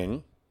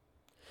Palestine?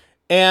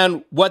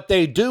 And what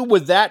they do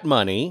with that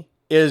money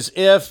is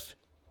if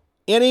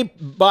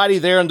anybody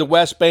there in the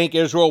West Bank,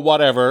 Israel,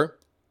 whatever,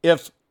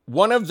 if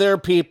one of their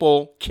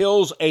people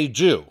kills a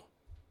Jew,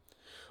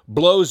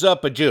 blows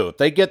up a Jew, if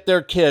they get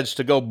their kids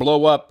to go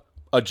blow up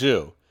a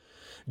Jew,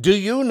 do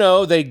you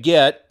know they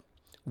get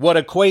what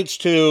equates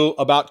to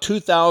about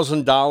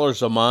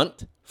 $2,000 a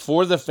month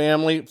for the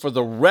family for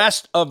the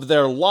rest of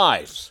their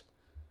lives?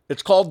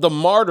 It's called the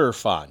Martyr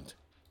Fund.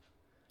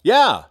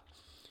 Yeah,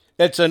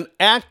 it's an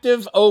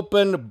active,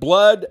 open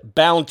blood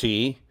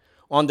bounty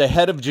on the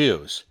head of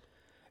Jews.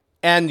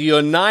 And the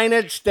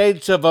United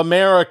States of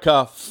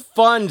America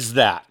funds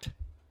that.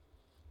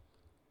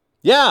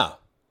 Yeah,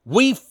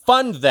 we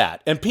fund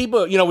that. And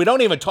people, we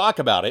don't even talk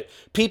about it.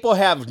 People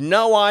have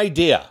no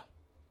idea.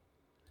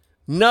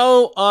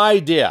 No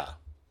idea.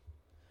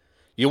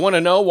 You want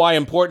to know why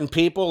important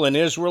people in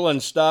Israel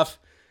and stuff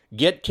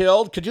get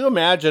killed? Could you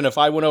imagine if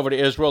I went over to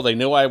Israel, they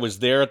knew I was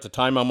there at the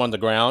time I'm on the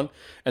ground,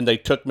 and they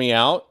took me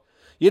out?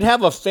 You'd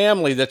have a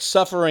family that's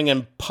suffering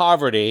in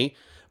poverty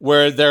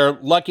where they're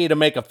lucky to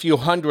make a few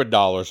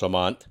 $100s a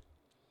month,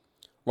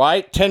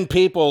 right? 10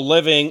 people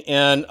living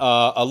in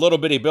a little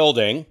bitty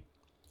building.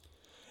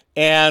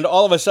 And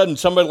all of a sudden,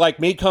 somebody like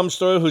me comes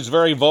through who's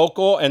very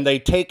vocal and they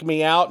take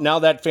me out. Now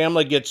that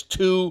family gets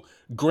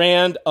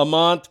 $2,000 a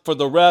month for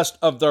the rest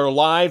of their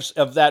lives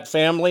of that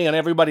family and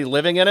everybody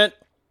living in it.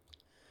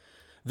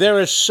 There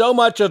is so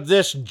much of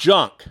this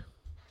junk.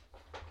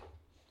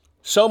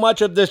 So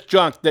much of this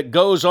junk that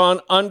goes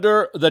on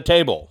under the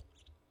table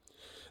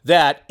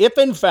that if,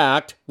 in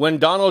fact, when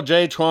Donald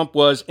J. Trump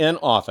was in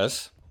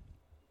office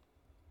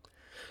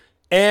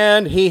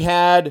and he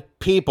had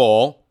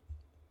people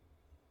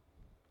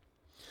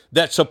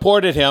that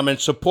supported him and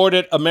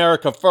supported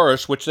America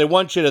first, which they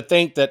want you to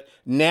think that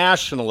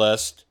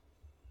nationalist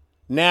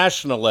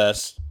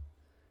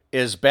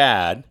is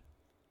bad,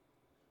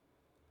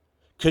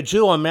 could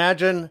you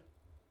imagine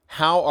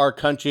how our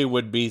country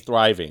would be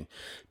thriving.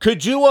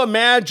 Could you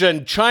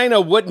imagine China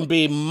wouldn't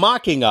be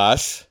mocking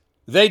us?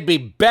 They'd be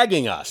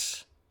begging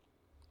us.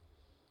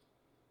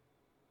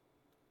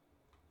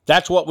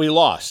 That's what we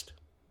lost.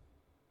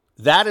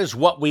 That is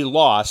what we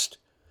lost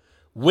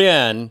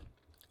when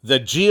the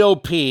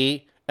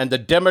GOP and the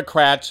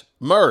Democrats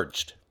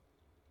merged.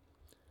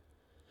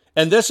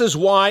 And this is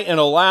why in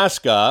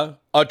Alaska,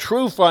 a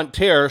true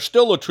frontier,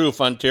 still a true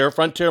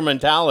frontier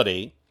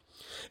mentality,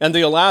 and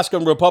the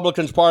Alaskan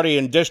Republicans Party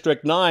in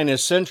District 9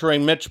 is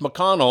censuring Mitch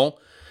McConnell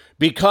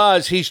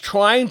because he's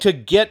trying to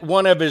get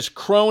one of his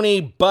crony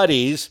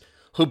buddies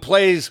who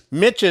plays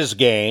Mitch's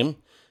game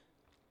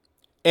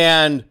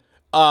and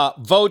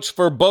votes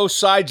for both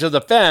sides of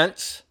the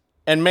fence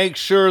and make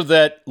sure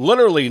that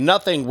literally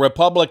nothing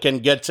Republican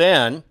gets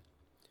in.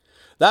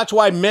 That's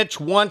why Mitch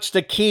wants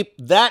to keep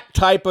that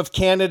type of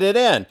candidate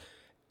in.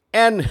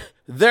 And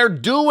they're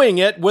doing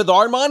it with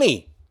our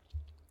money.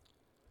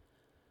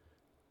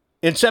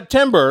 In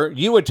September,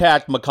 you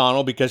attacked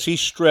McConnell because he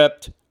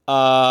stripped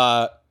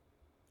 $8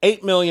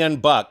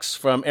 million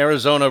from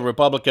Arizona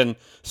Republican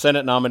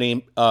Senate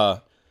nominee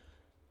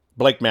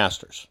Blake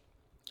Masters.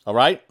 All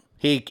right?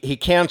 He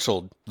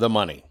canceled the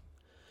money.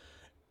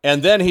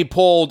 And then he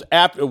pulled,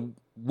 after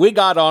we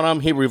got on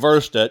him, he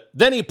reversed it.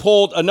 Then he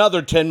pulled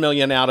another $10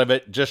 million out of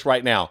it just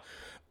right now,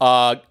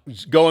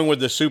 going with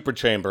the super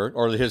chamber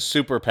or his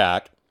super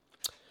PAC.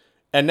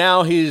 And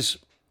now he's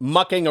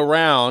mucking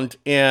around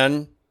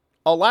in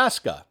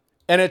Alaska.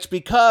 And it's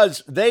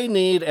because they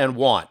need and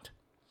want,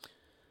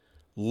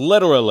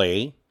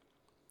 literally,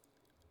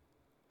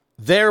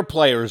 their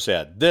players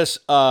ed. This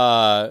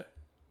Tishabaka,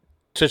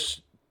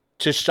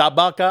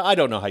 I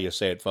don't know how you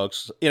say it,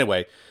 folks.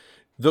 Anyway,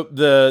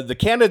 the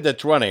candidate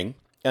that's running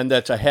and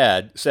that's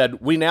ahead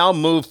said, we now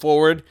move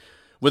forward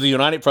with a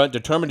united front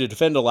determined to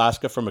defend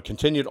Alaska from a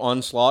continued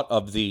onslaught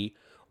of the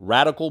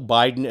radical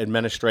Biden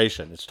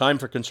administration. It's time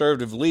for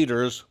conservative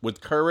leaders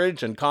with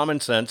courage and common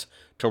sense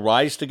to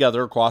rise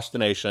together across the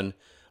nation.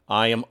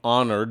 I am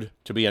honored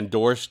to be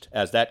endorsed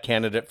as that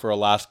candidate for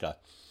Alaska.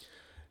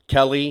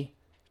 Kelly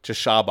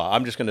Tshaba.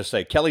 I'm just going to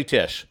say Kelly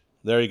Tish.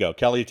 There you go,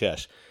 Kelly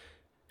Tish.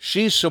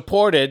 She's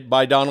supported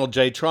by Donald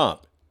J.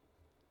 Trump.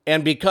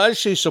 And because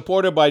she's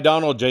supported by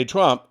Donald J.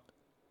 Trump,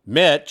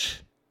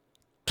 Mitch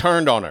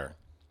turned on her.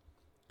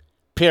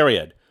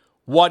 Period.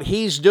 What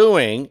he's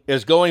doing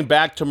is going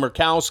back to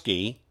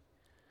Murkowski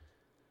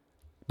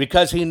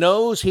because he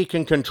knows he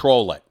can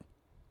control it.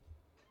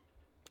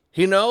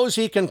 He knows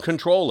he can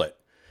control it.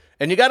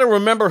 And you got to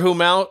remember who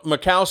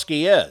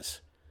Murkowski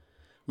is.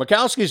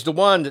 Murkowski's the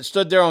one that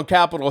stood there on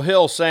Capitol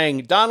Hill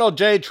saying Donald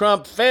J.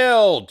 Trump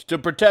failed to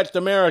protect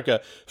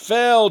America,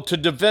 failed to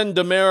defend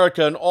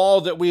America and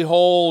all that we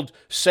hold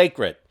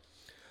sacred.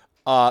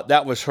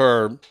 That was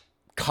her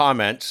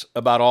comments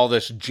about all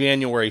this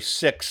January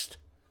 6th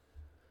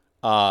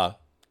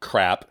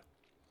crap.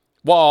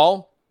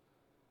 While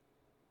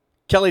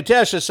Kelly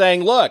Tish is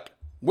saying, look,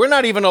 we're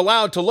not even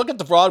allowed to look at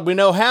the fraud we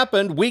know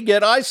happened. We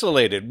get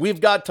isolated. We've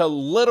got to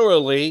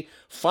literally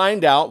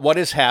find out what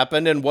has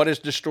happened and what is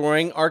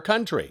destroying our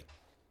country.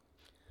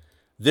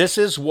 This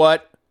is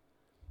what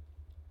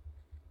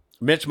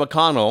Mitch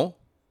McConnell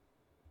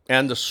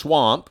and the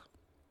swamp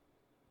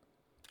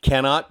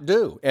cannot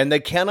do. And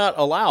they cannot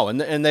allow.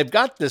 And they've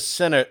got this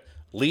Senate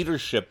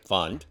Leadership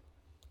Fund.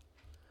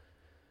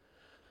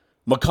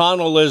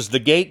 McConnell is the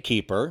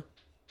gatekeeper.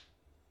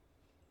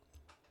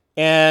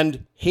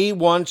 And he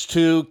wants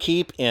to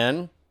keep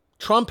in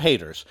Trump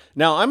haters.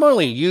 Now, I'm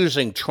only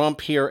using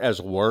Trump here as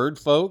a word,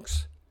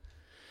 folks.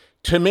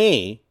 To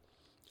me,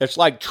 it's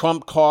like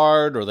Trump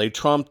card or they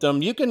trumped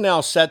them. You can now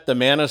set the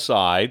man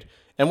aside,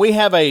 and we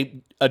have a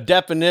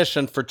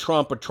definition for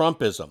Trump or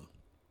Trumpism.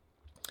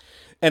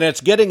 And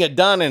it's getting it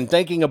done and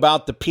thinking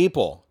about the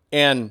people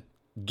and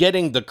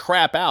getting the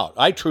crap out.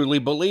 I truly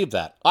believe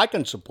that. I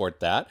can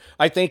support that.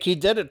 I think he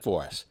did it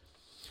for us.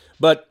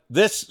 But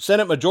this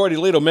Senate Majority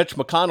Leader, Mitch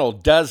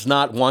McConnell, does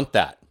not want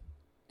that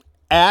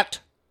at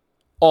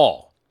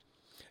all.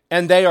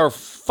 And they are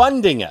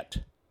funding it.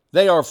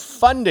 They are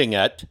funding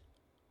it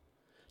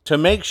to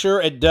make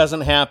sure it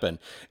doesn't happen.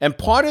 And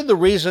part of the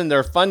reason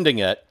they're funding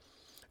it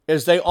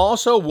is they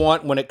also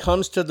want, when it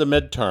comes to the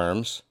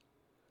midterms,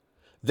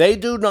 they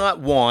do not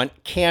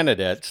want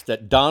candidates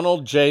that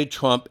Donald J.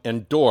 Trump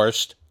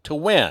endorsed to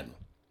win.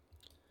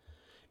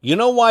 You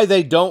know why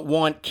they don't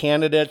want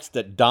candidates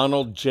that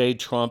Donald J.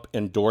 Trump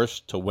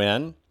endorsed to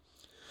win?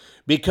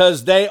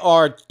 Because they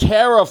are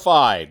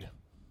terrified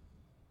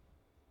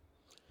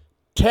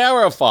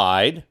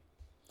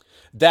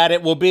that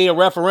it will be a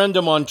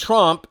referendum on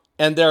Trump,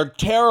 and they're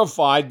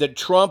terrified that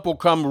Trump will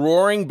come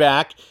roaring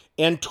back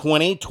in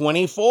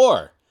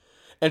 2024.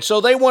 And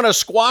so they want to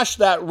squash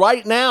that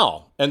right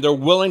now, and they're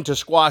willing to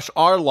squash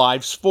our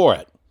lives for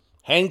it.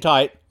 Hang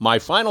tight. My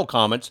final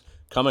comments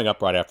coming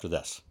up right after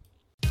this.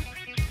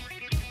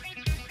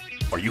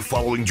 Are you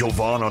following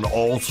Jovan on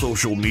all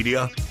social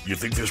media? You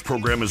think this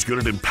program is good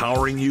at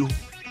empowering you?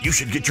 You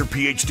should get your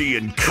PhD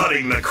in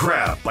cutting the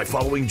crap by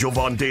following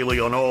Jovan Daily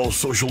on all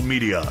social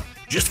media.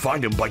 Just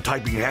find him by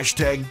typing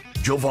hashtag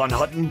Jovan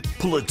Hutton,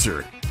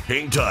 Pulitzer.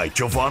 Hang tight,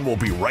 Jovan will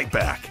be right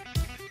back.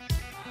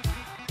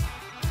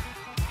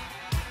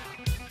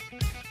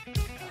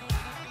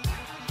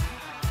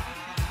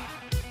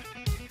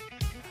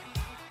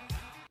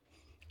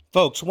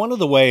 Folks, one of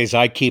the ways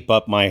I keep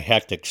up my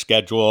hectic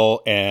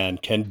schedule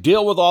and can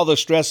deal with all the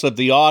stress of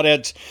the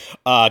audits,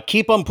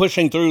 keep on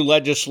pushing through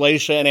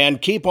legislation, and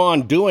keep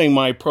on doing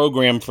my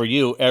program for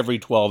you every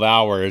 12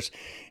 hours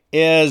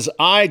is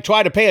I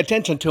try to pay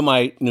attention to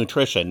my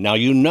nutrition. Now,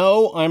 you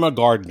know I'm a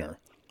gardener.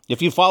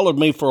 If you followed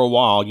me for a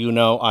while, you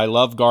know I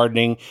love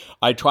gardening.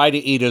 I try to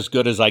eat as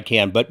good as I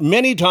can. But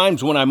many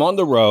times when I'm on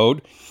the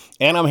road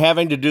and I'm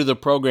having to do the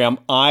program,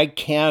 I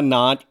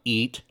cannot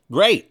eat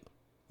great.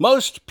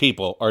 Most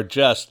people are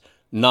just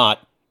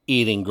not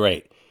eating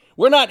great.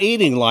 We're not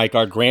eating like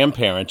our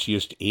grandparents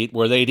used to eat,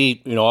 where they'd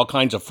eat, all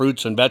kinds of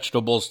fruits and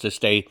vegetables to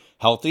stay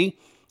healthy.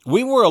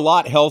 We were a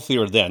lot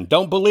healthier then.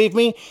 Don't believe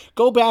me?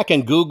 Go back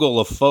and Google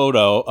a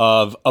photo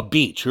of a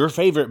beach, your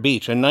favorite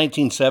beach in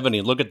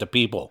 1970. Look at the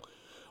people.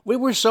 We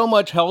were so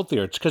much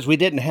healthier. It's because we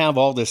didn't have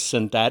all this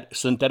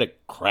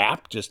synthetic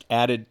crap just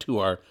added to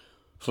our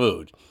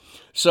food.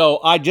 So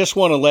I just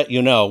want to let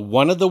you know,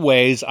 one of the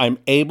ways I'm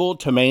able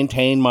to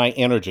maintain my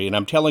energy, and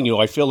I'm telling you,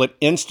 I feel it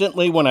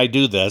instantly when I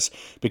do this,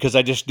 because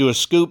I just do a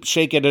scoop,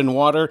 shake it in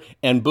water,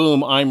 and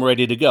boom, I'm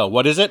ready to go.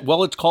 What is it?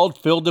 Well, it's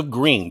called Field of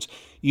Greens.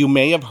 You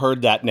may have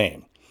heard that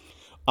name.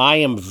 I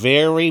am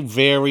very,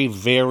 very,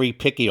 very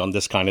picky on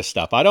this kind of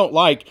stuff. I don't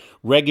like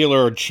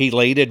regular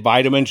chelated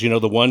vitamins,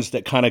 the ones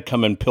that kind of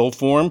come in pill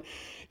form.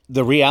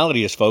 The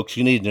reality is, folks,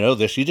 you need to know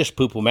this, you just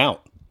poop them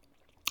out.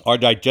 Our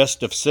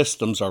digestive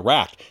systems are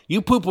racked.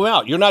 You poop them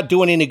out. You're not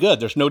doing any good.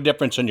 There's no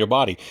difference in your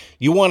body.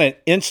 You want an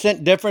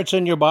instant difference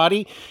in your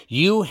body?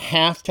 You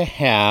have to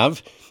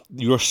have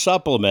your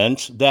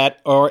supplements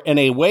that are in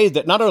a way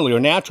that not only are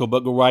natural,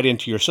 but go right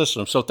into your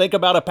system. So think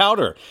about a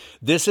powder.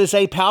 This is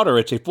a powder.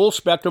 It's a full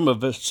spectrum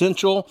of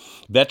essential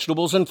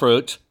vegetables and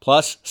fruits,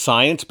 plus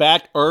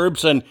science-backed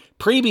herbs and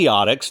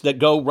prebiotics that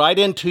go right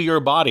into your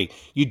body.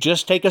 You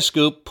just take a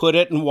scoop, put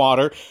it in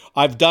water.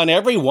 I've done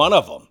every one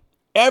of them.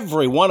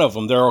 Every one of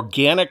them. They're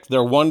organic.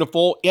 They're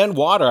wonderful in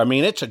water. I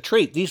mean, it's a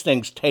treat. These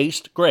things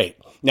taste great.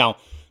 Now,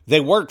 they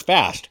work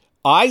fast.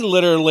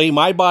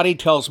 My body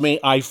tells me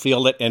I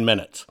feel it in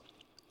minutes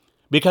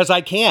because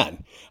I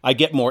can. I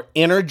get more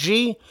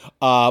energy.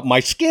 My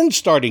skin's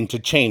starting to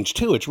change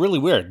too. It's really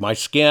weird. My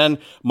skin,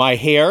 my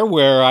hair,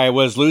 where I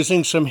was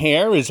losing some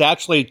hair, is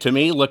actually, to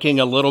me,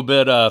 looking a little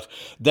bit of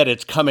that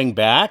it's coming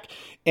back.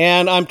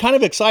 And I'm kind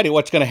of excited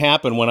what's going to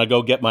happen when I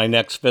go get my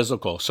next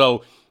physical.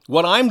 So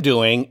what I'm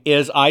doing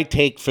is I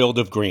take Field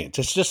of Greens.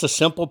 It's just a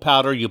simple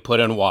powder you put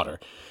in water.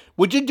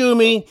 Would you do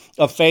me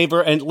a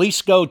favor and at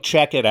least go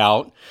check it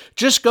out?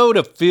 Just go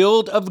to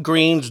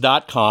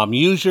fieldofgreens.com.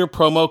 Use your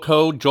promo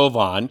code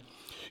Jovan.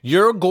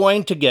 You're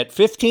going to get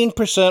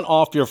 15%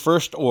 off your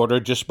first order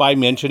just by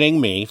mentioning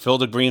me,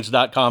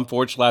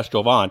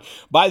 fieldofgreens.com/Jovan.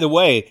 By the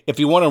way, if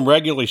you want them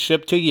regularly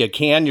shipped to you, you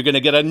can. You're going to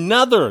get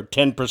another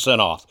 10%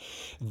 off.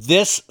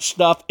 This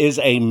stuff is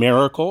a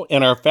miracle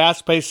in our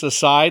fast-paced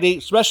society,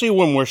 especially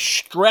when we're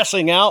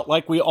stressing out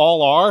like we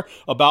all are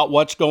about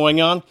what's going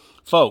on.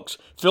 Folks,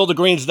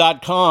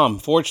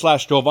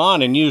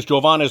 fieldofgreens.com/Jovan and use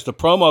Jovan as the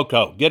promo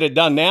code. Get it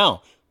done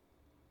now.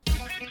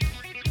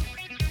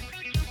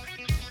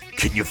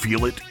 Can you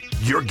feel it?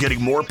 You're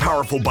getting more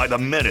powerful by the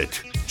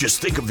minute.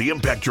 Just think of the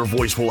impact your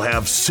voice will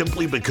have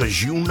simply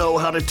because you know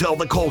how to tell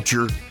the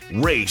culture,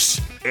 race,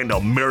 and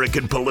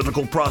American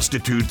political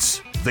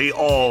prostitutes they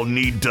all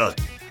need to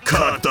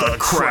cut the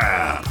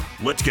crap.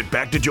 Let's get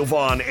back to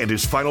Jovan and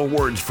his final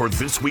words for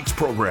this week's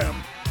program.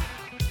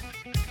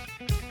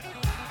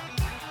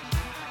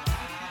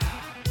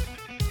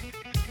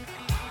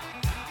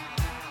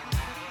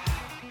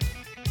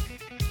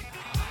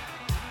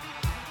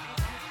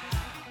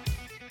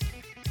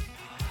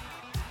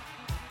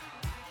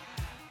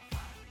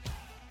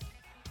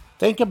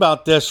 Think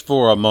about this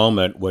for a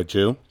moment, would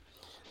you?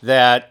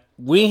 That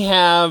we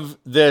have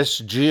this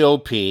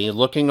GOP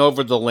looking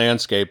over the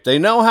landscape. They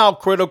know how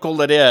critical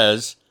it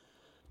is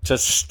to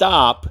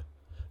stop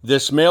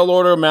this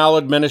mail-order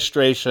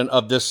maladministration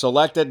of this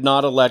selected,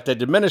 not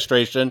elected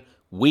administration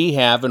we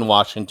have in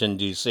Washington,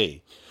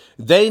 D.C.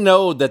 They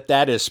know that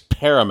that is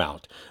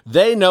paramount.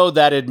 They know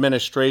that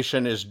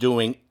administration is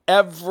doing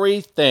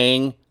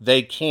everything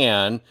they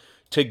can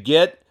to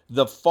get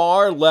the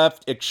far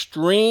left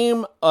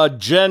extreme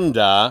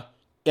agenda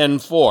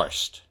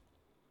enforced.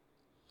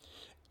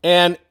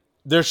 And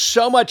there's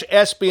so much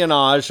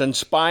espionage and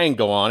spying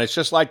going on. It's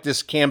just like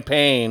this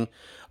campaign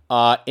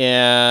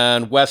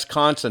in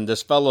Wisconsin,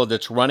 this fellow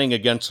that's running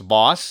against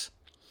Voss,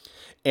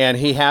 and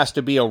he has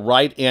to be a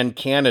write-in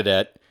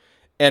candidate.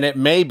 And it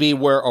may be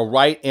where a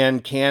write-in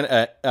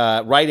candidate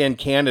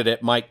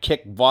might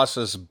kick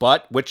Voss's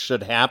butt, which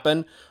should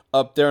happen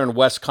up there in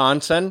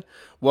Wisconsin.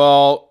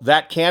 Well,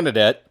 that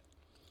candidate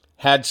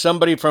had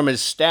somebody from his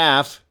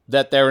staff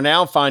that they're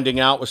now finding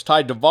out was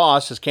tied to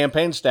Voss, his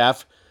campaign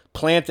staff,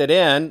 planted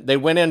in. They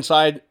went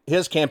inside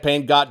his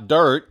campaign, got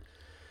dirt,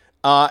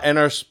 and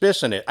are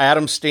spissing it.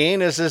 Adam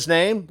Steen is his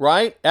name,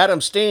 right?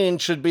 Adam Steen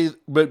should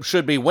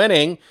be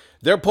winning.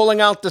 They're pulling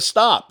out the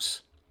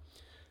stops.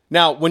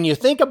 Now, when you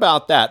think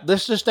about that,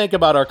 let's just think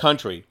about our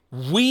country.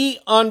 We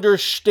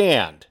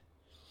understand,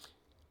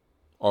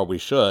 or we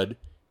should,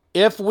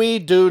 if we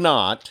do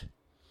not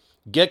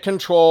get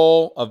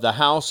control of the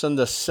House and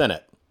the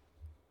Senate,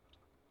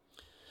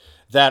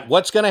 that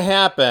what's going to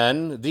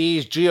happen,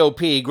 these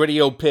GOP,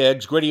 gritty old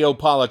pigs, gritty old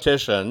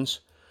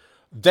politicians,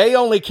 they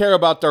only care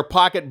about their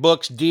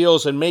pocketbooks,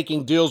 deals, and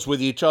making deals with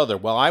each other.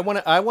 Well, I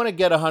want to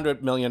get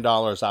 $100 million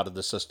out of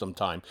the system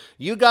time.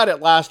 You got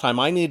it last time.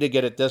 I need to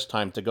get it this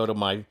time to go to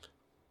my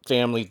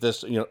family.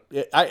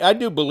 I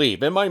do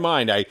believe, in my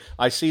mind,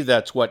 I see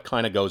that's what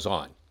kind of goes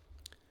on.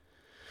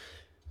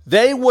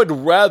 They would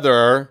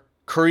rather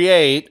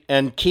create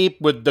and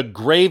keep with the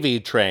gravy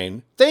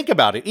train. Think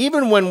about it.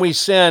 Even when we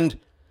send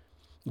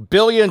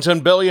billions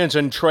and billions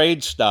in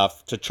trade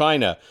stuff to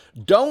China,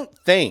 don't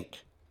think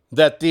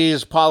that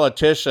these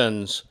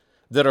politicians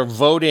that are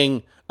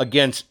voting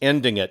against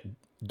ending it,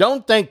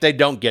 don't think they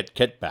don't get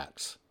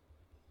kickbacks.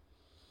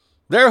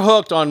 They're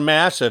hooked on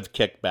massive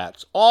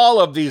kickbacks. All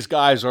of these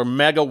guys are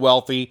mega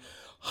wealthy,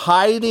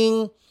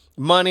 hiding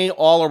money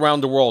all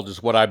around the world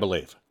is what I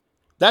believe.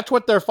 That's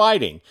what they're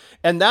fighting.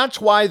 And that's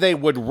why they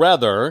would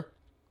rather,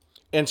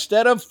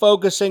 instead of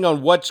focusing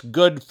on what's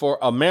good for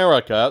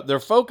America, they're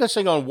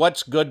focusing on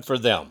what's good for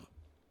them.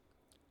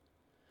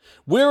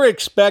 We're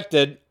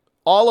expected,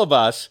 all of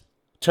us,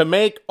 to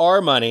make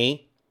our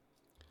money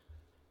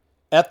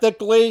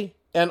ethically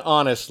and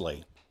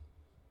honestly.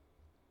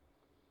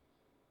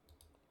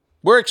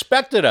 We're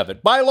expected of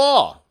it by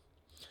law.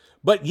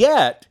 But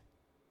yet,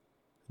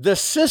 the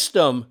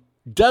system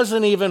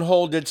doesn't even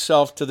hold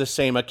itself to the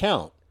same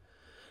account.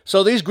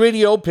 So these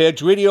greedy old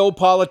pigs, greedy old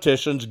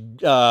politicians,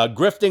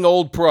 grifting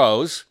old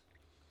pros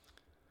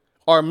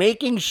are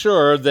making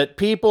sure that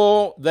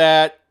people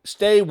that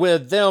stay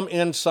with them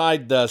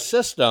inside the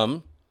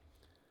system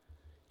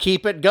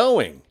keep it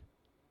going.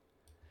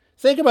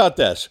 Think about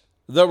this.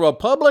 The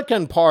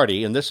Republican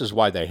Party, and this is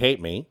why they hate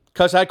me,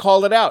 because I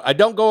call it out. I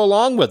don't go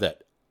along with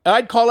it.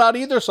 I'd call out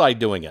either side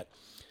doing it.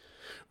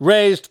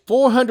 Raised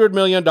 $400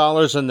 million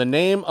in the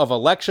name of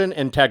election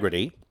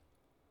integrity,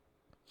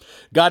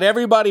 got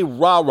everybody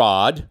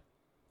rah-rahed,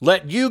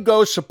 let you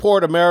go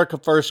support America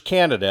First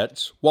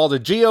candidates, while the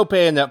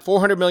GOP and that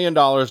 $400 million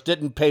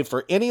didn't pay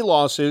for any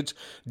lawsuits,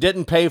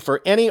 didn't pay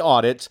for any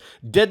audits,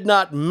 did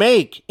not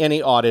make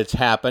any audits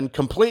happen,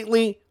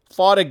 completely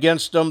fought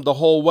against them the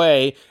whole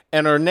way,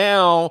 and are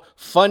now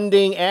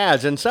funding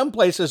ads. In some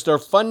places, they're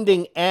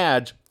funding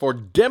ads for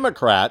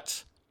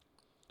Democrats.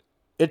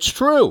 It's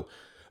true.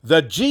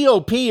 The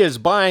GOP is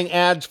buying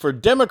ads for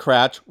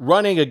Democrats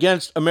running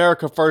against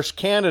America First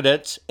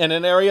candidates in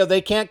an area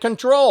they can't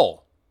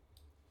control.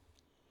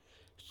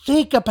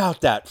 Think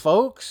about that,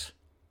 folks.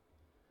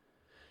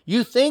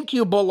 You think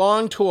you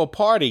belong to a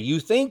party. You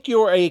think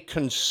you're a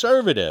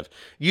conservative.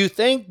 You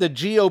think the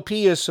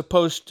GOP is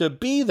supposed to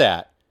be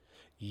that.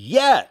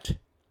 Yet,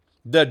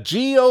 the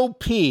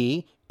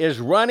GOP is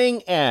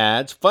running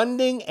ads,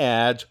 funding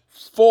ads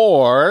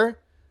for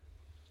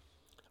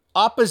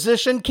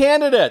opposition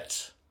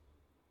candidates.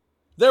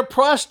 They're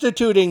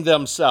prostituting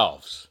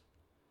themselves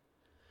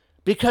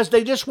because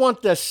they just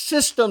want the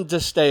system to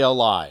stay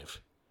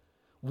alive.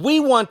 We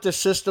want the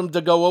system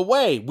to go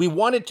away. We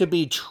want it to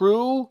be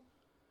true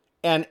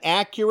and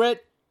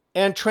accurate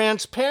and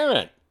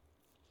transparent.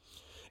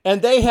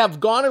 And they have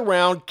gone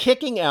around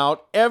kicking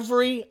out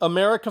every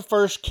America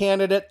First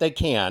candidate they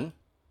can,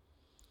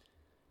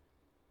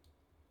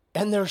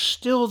 and they're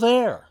still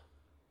there.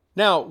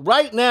 Now,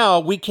 right now,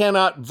 we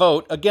cannot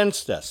vote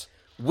against this.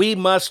 We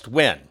must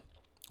win.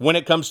 When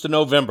it comes to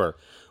November,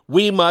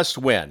 we must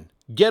win.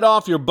 Get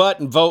off your butt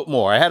and vote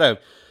more. I had a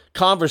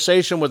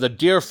conversation with a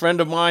dear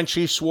friend of mine.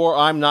 She swore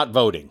I'm not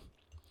voting.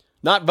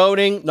 Not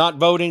voting, not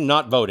voting,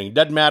 not voting.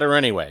 Doesn't matter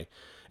anyway.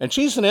 And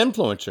she's an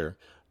influencer.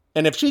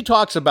 And if she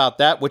talks about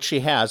that, which she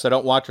has, I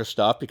don't watch her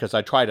stuff because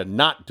I try to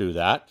not do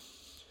that,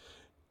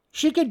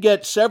 she could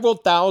get several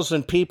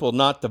thousand people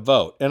not to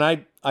vote. And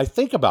I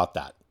think about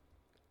that.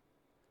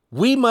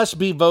 We must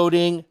be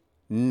voting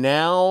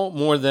now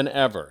more than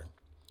ever.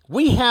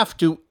 We have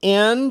to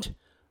end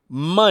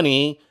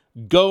money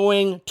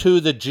going to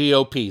the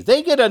GOP.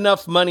 They get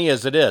enough money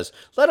as it is.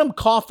 Let them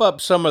cough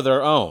up some of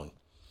their own.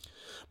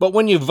 But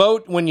when you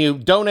vote, when you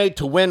donate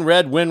to Win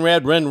Red,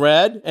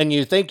 and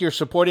you think you're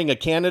supporting a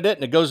candidate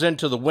and it goes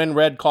into the Win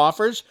Red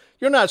coffers,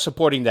 you're not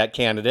supporting that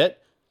candidate.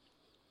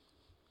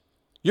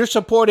 You're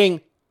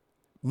supporting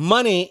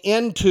money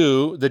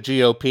into the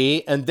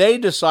GOP, and they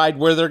decide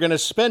where they're going to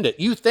spend it.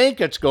 You think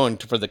it's going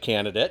for the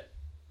candidate.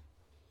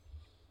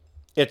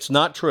 It's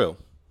not true.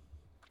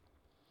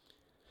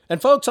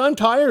 And folks, I'm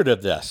tired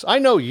of this. I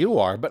know you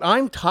are, but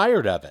I'm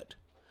tired of it.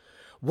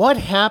 What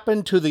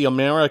happened to the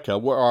America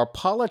where our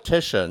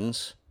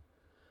politicians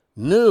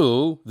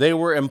knew they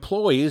were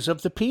employees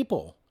of the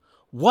people?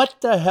 What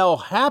the hell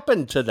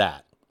happened to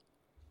that?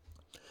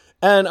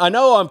 And I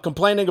know I'm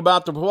complaining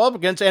about the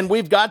Republicans, and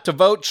we've got to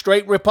vote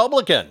straight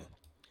Republican.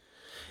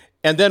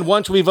 And then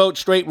once we vote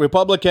straight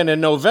Republican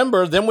in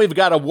November, then we've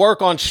got to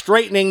work on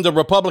straightening the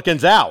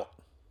Republicans out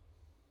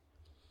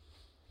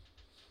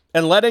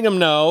and letting them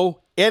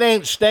know it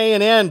ain't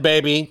staying in,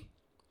 baby.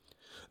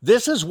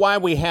 This is why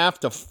we have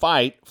to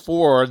fight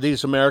for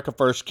these America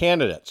First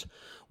candidates.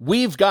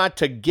 We've got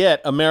to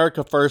get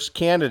America First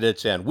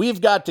candidates in.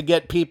 We've got to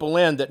get people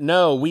in that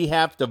know we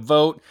have to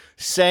vote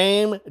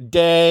same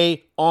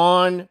day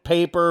on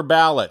paper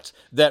ballots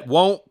that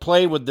won't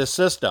play with the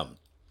system.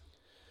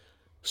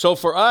 So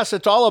for us,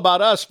 it's all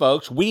about us,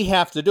 folks. We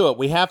have to do it.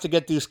 We have to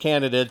get these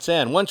candidates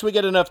in. Once we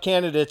get enough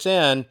candidates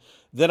in,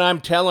 then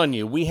I'm telling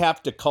you, we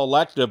have to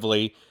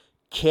collectively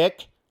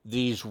kick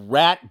these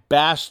rat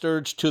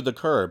bastards to the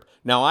curb.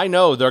 Now, I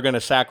know they're going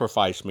to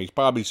sacrifice me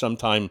probably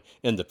sometime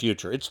in the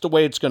future. It's the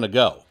way it's going to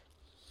go.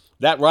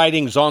 That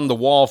writing's on the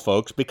wall,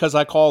 folks, because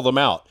I call them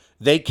out.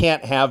 They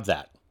can't have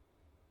that.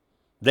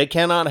 They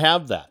cannot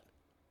have that.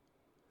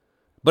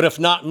 But if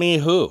not me,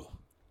 who?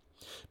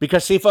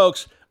 Because, see,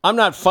 folks, I'm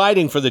not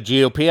fighting for the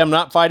GOP. I'm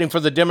not fighting for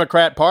the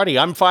Democrat Party.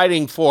 I'm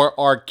fighting for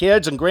our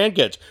kids and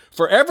grandkids.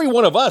 For every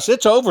one of us,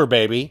 it's over,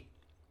 baby.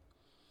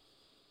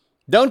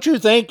 Don't you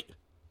think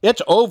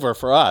it's over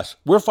for us?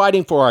 We're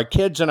fighting for our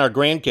kids and our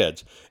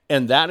grandkids.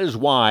 And that is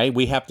why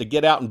we have to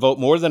get out and vote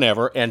more than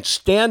ever and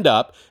stand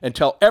up and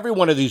tell every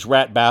one of these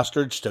rat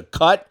bastards to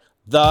cut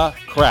the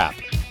crap.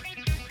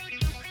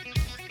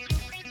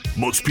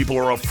 Most people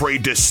are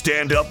afraid to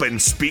stand up and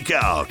speak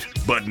out,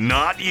 but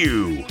not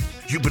you.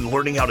 You've been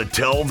learning how to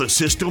tell the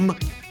system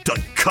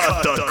to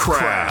cut the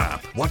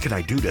crap. What can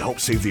I do to help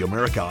save the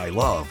America I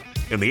love?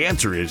 And the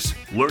answer is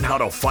learn how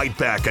to fight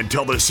back and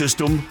tell the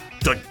system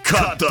to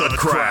cut the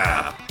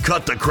crap.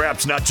 Cut the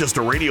Crap's not just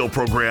a radio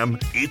program,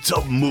 it's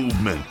a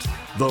movement.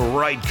 The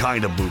right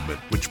kind of movement,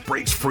 which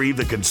breaks free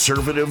the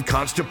conservative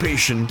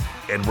constipation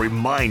and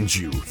reminds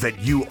you that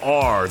you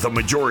are the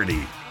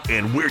majority.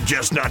 And we're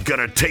just not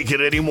gonna take it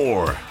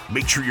anymore.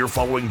 Make sure you're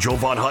following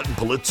Jovan Hutton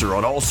Pulitzer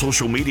on all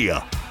social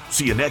media.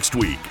 See you next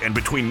week, and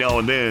between now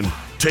and then,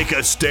 take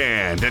a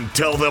stand and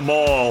tell them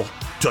all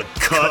to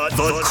cut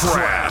the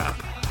crap.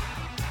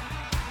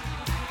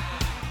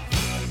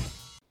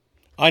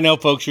 I know,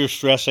 folks, you're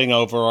stressing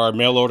over our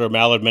mail-order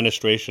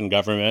maladministration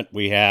government.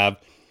 We have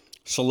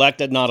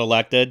selected, not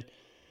elected.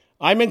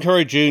 I'm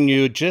encouraging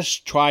you,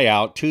 just try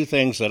out 2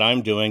 things that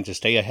I'm doing to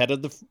stay ahead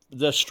of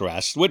the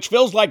stress, which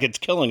feels like it's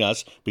killing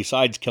us,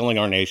 besides killing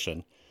our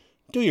nation.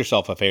 Do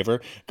yourself a favor.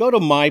 Go to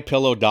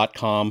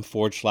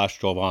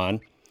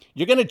mypillow.com/Jovan.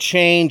 You're going to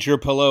change your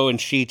pillow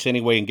and sheets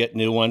anyway and get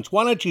new ones.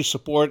 Why don't you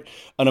support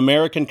an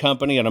American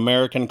company, an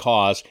American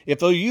cause? If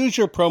they'll use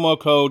your promo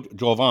code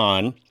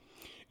Jovan,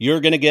 you're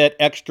going to get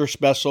extra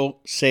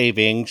special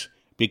savings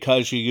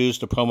because you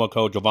used the promo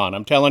code Jovan.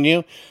 I'm telling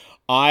you,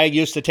 I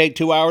used to take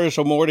 2 hours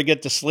or more to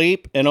get to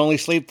sleep and only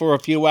sleep for a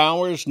few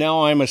hours.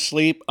 Now I'm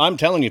asleep. I'm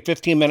telling you,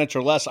 15 minutes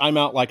or less, I'm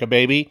out like a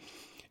baby.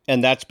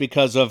 And that's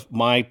because of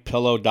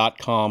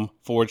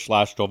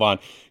mypillow.com/Jovan.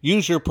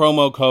 Use your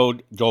promo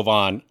code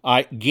Jovan.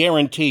 I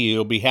guarantee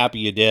you'll be happy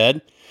you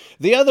did.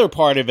 The other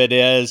part of it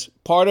is,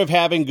 part of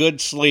having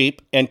good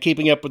sleep and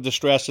keeping up with the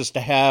stress is to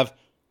have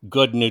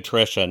good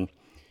nutrition.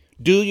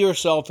 Do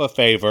yourself a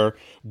favor.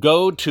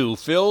 Go to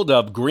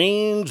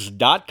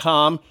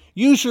fieldofgreens.com.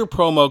 Use your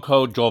promo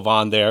code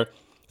Jovan there.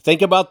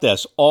 Think about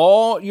this.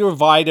 All your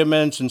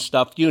vitamins and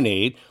stuff you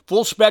need,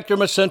 full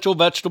spectrum essential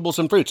vegetables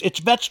and fruits. It's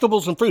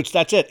vegetables and fruits.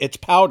 That's it. It's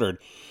powdered.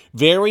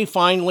 Very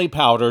finely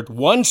powdered.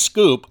 1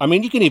 scoop. I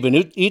mean, you can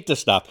even eat the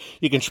stuff.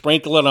 You can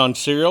sprinkle it on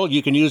cereal.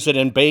 You can use it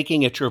in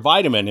baking. It's your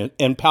vitamin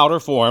in powder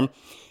form.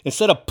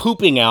 Instead of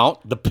pooping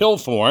out the pill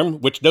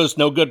form, which does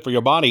no good for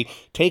your body,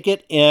 take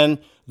it in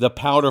the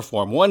powder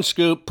form. 1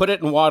 scoop, put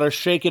it in water,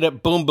 shake it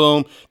up, boom,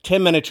 boom.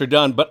 10 minutes, you're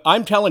done. But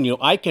I'm telling you,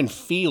 I can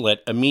feel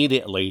it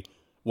immediately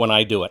when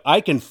I do it.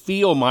 I can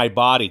feel my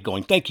body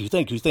going, thank you,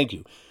 thank you, thank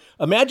you.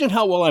 Imagine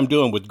how well I'm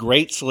doing with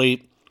great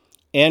sleep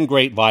and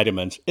great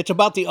vitamins. It's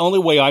about the only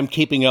way I'm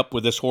keeping up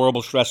with this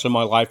horrible stress in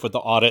my life with the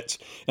audits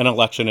and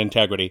election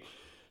integrity.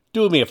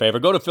 Do me a favor.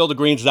 Go to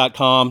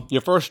fieldofgreens.com. Your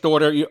first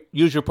order,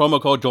 use your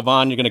promo code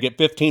Jovan. You're going to get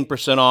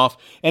 15% off.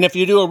 And if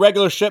you do a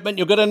regular shipment,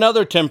 you'll get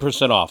another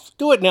 10% off.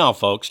 Do it now,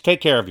 folks.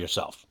 Take care of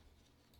yourself.